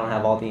is. I don't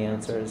have all the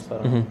answers,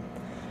 but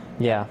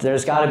yeah,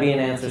 there's got to be an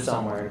answer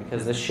somewhere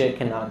because this shit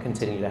cannot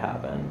continue to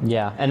happen.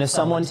 Yeah, and if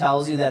someone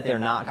tells you that they're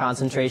not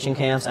concentration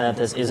camps and that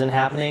this isn't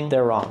happening,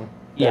 they're wrong.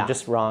 They're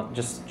just wrong.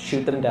 Just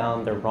shoot them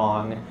down. They're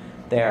wrong.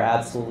 They are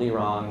absolutely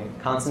wrong.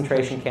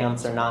 Concentration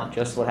camps are not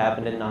just what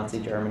happened in Nazi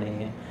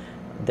Germany.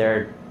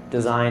 They're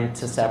designed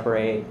to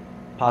separate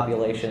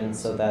populations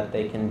so that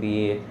they can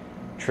be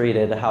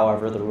treated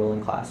however the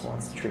ruling class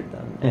wants to treat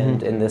them.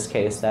 And in this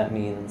case, that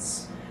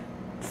means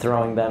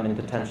throwing them in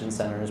detention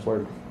centers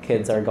where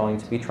kids are going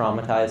to be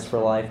traumatized for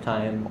a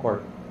lifetime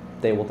or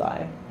they will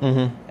die.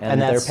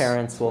 And their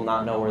parents will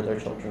not know where their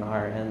children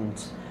are.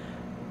 And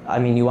I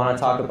mean, you want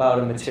to talk about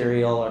a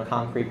material or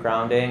concrete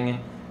grounding,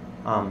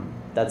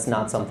 that's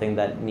not something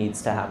that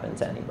needs to happen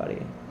to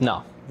anybody.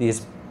 No.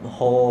 These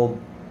whole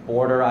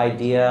border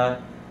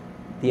idea,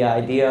 the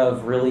idea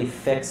of really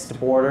fixed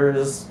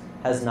borders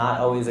has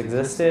not always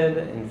existed.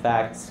 In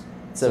fact,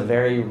 it's a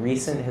very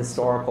recent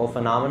historical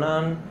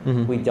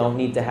phenomenon. We don't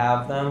need to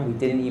have them. We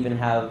didn't even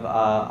have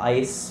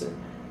ICE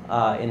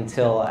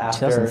until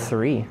after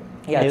 2003.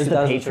 Yeah, it was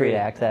the Patriot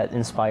Act that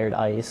inspired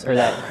ICE, or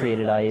that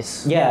created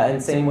ICE. Yeah,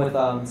 and same with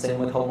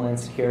Homeland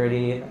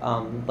Security,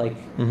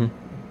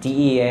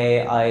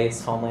 DEA,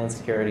 ICE, Homeland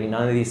Security.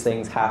 None of these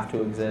things have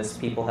to exist.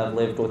 People have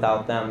lived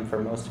without them for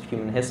most of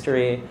human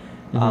history,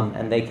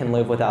 and they can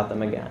live without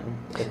them again.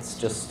 It's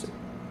just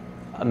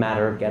a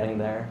matter of getting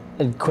there.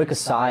 A quick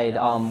aside,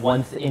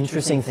 one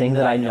interesting thing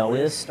that I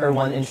noticed, or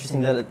one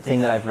interesting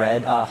thing that I've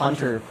read,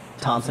 Hunter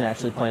Thompson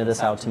actually pointed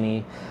this out to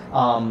me.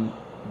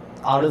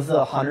 Out of the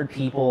 100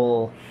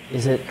 people,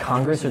 is it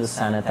Congress or the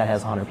Senate that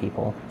has 100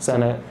 people?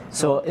 Senate.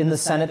 So in the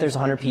Senate there's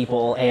 100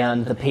 people,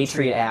 and the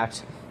Patriot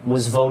Act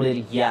was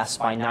voted yes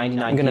by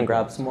 99 I'm going to people.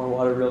 grab some more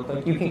water real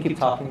quick. You can keep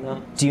talking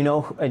though. Do you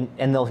know,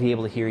 and they'll be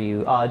able to hear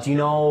you, do you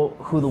know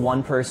who the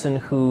one person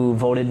who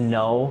voted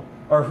no,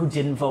 or who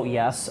didn't vote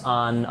yes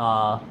on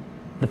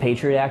the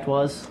Patriot Act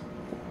was?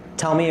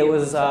 Tell me it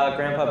was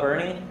Grandpa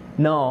Bernie?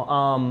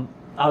 No,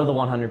 out of the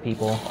 100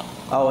 people.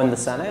 Oh, in the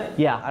Senate?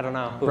 Yeah. I don't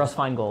know. Russ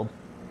Feingold.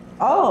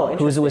 Oh, interesting.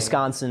 Who was a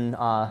Wisconsin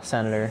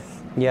senator.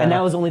 Yeah. And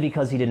that was only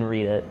because he didn't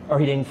read it, or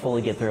he didn't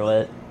fully get through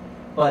it.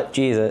 But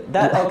Jesus,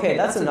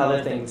 that's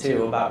another thing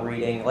too about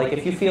reading. Like,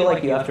 if you feel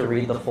like you have to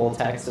read the full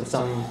text of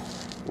some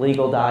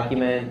legal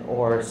document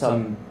or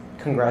some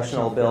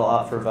congressional bill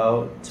up for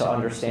vote to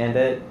understand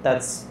it,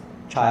 that's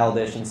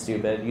childish and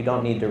stupid. You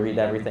don't need to read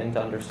everything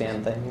to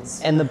understand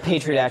things. And the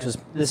Patriot Act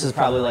this is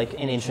probably like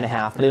an inch and a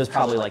half, but it was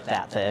probably like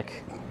that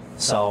thick.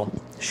 So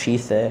she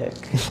thick.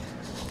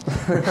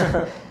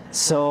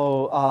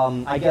 So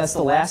I guess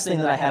the last thing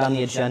that I had on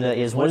the agenda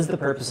is, what is the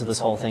purpose of this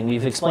whole thing?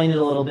 We've explained it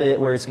a little bit,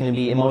 where it's going to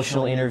be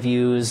emotional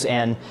interviews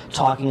and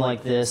talking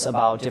like this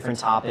about different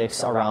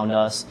topics around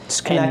us.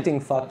 Just connecting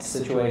fucked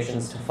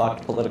situations to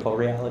fucked political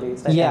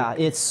realities. Yeah,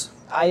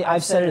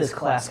 I've said it as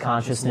class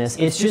consciousness.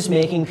 It's just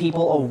making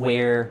people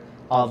aware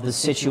of the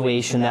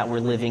situation that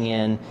we're living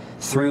in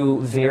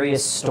through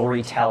various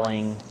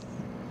storytelling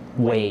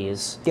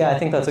ways. Yeah, I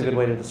think that's a good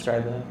way to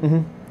describe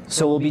that.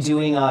 So we'll be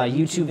doing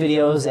YouTube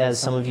videos, as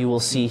some of you will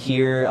see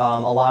here,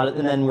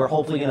 and then we're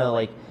hopefully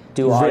gonna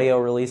do audio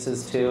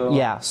releases too.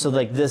 Yeah, so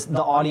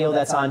the audio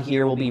that's on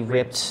here will be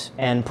ripped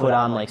and put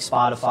on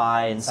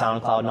Spotify and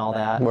SoundCloud and all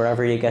that.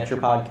 Wherever you get your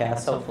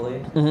podcasts,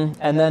 hopefully.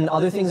 And then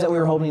other things that we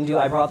were hoping to do,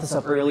 I brought this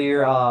up earlier,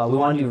 we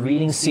want to do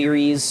reading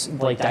series,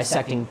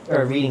 dissecting,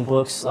 or reading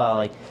books,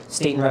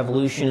 State and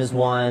Revolution is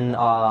one.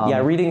 Yeah,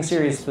 reading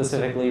series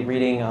specifically,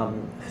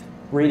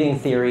 reading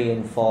theory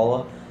in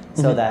full.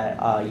 So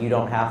that you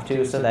don't have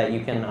to, so that you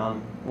can,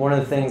 one of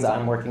the things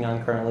I'm working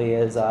on currently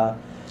is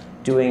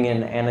doing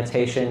an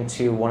annotation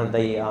to one of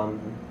the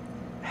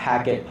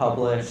Hackett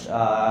published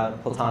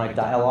Platonic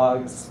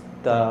dialogues,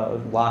 the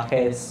law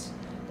case.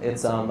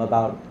 It's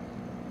about,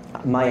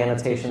 my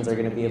annotations are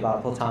going to be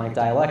about Platonic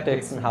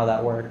dialectics and how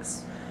that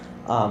works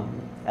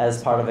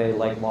as part of a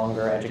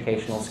longer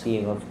educational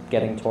scheme of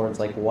getting towards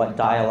what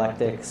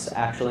dialectics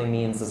actually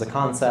means as a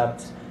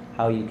concept,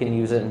 how you can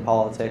use it in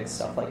politics,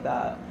 stuff like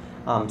that.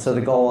 So the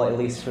goal, at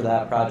least for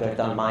that project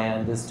on my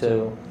end, is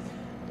to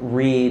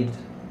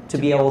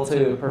be able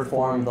to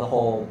perform the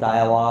whole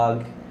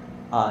dialogue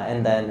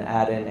and then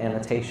add in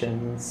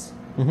annotations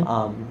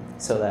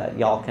so that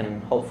y'all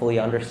can hopefully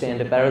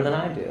understand it better than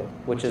I do,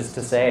 which is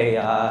to say,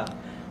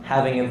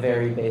 having a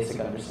very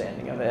basic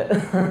understanding of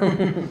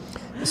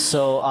it.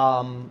 So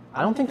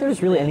I don't think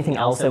there's really anything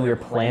else that we were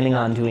planning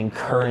on doing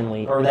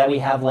currently, or that we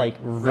have like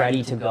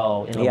ready to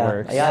go in the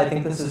works. Yeah, I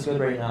think this is good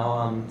right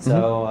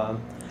now.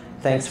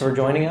 Thanks for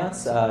joining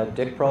us.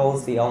 Dic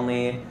Proles, the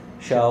only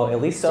show,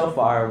 at least so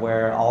far,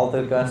 where all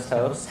the guest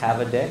hosts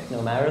have a dick,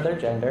 no matter their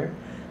gender.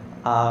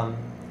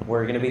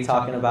 We're going to be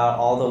talking about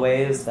all the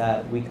ways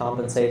that we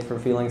compensate for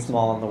feeling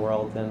small in the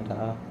world,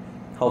 and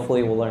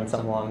hopefully we'll learn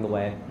something along the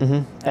way.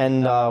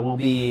 And we'll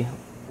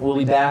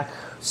be back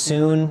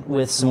soon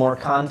with some more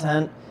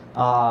content.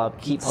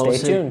 Keep posted.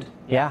 Stay tuned.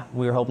 Yeah,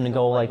 we were hoping to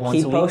go like once a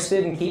week. Keep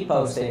posted and keep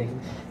posting.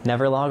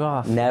 Never log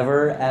off.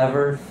 Never,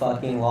 ever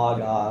fucking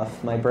log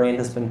off. My brain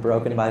has been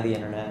broken by the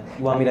internet.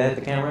 You want me to hit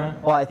the camera?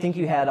 Well, I think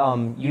you had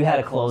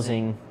a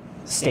closing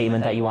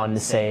statement that you wanted to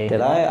say.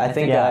 Did I? I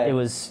think it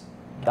was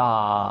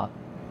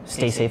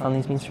stay safe on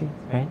these mean streets,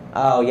 right?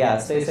 Oh yeah,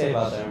 stay safe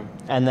out there.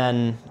 And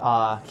then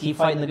keep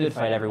fighting the good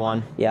fight,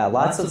 everyone. Yeah,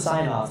 lots of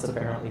sign-offs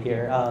apparently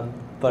here.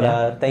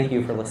 Thank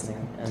you for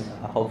listening, and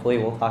hopefully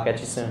we'll talk at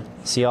you soon.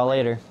 See y'all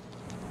later.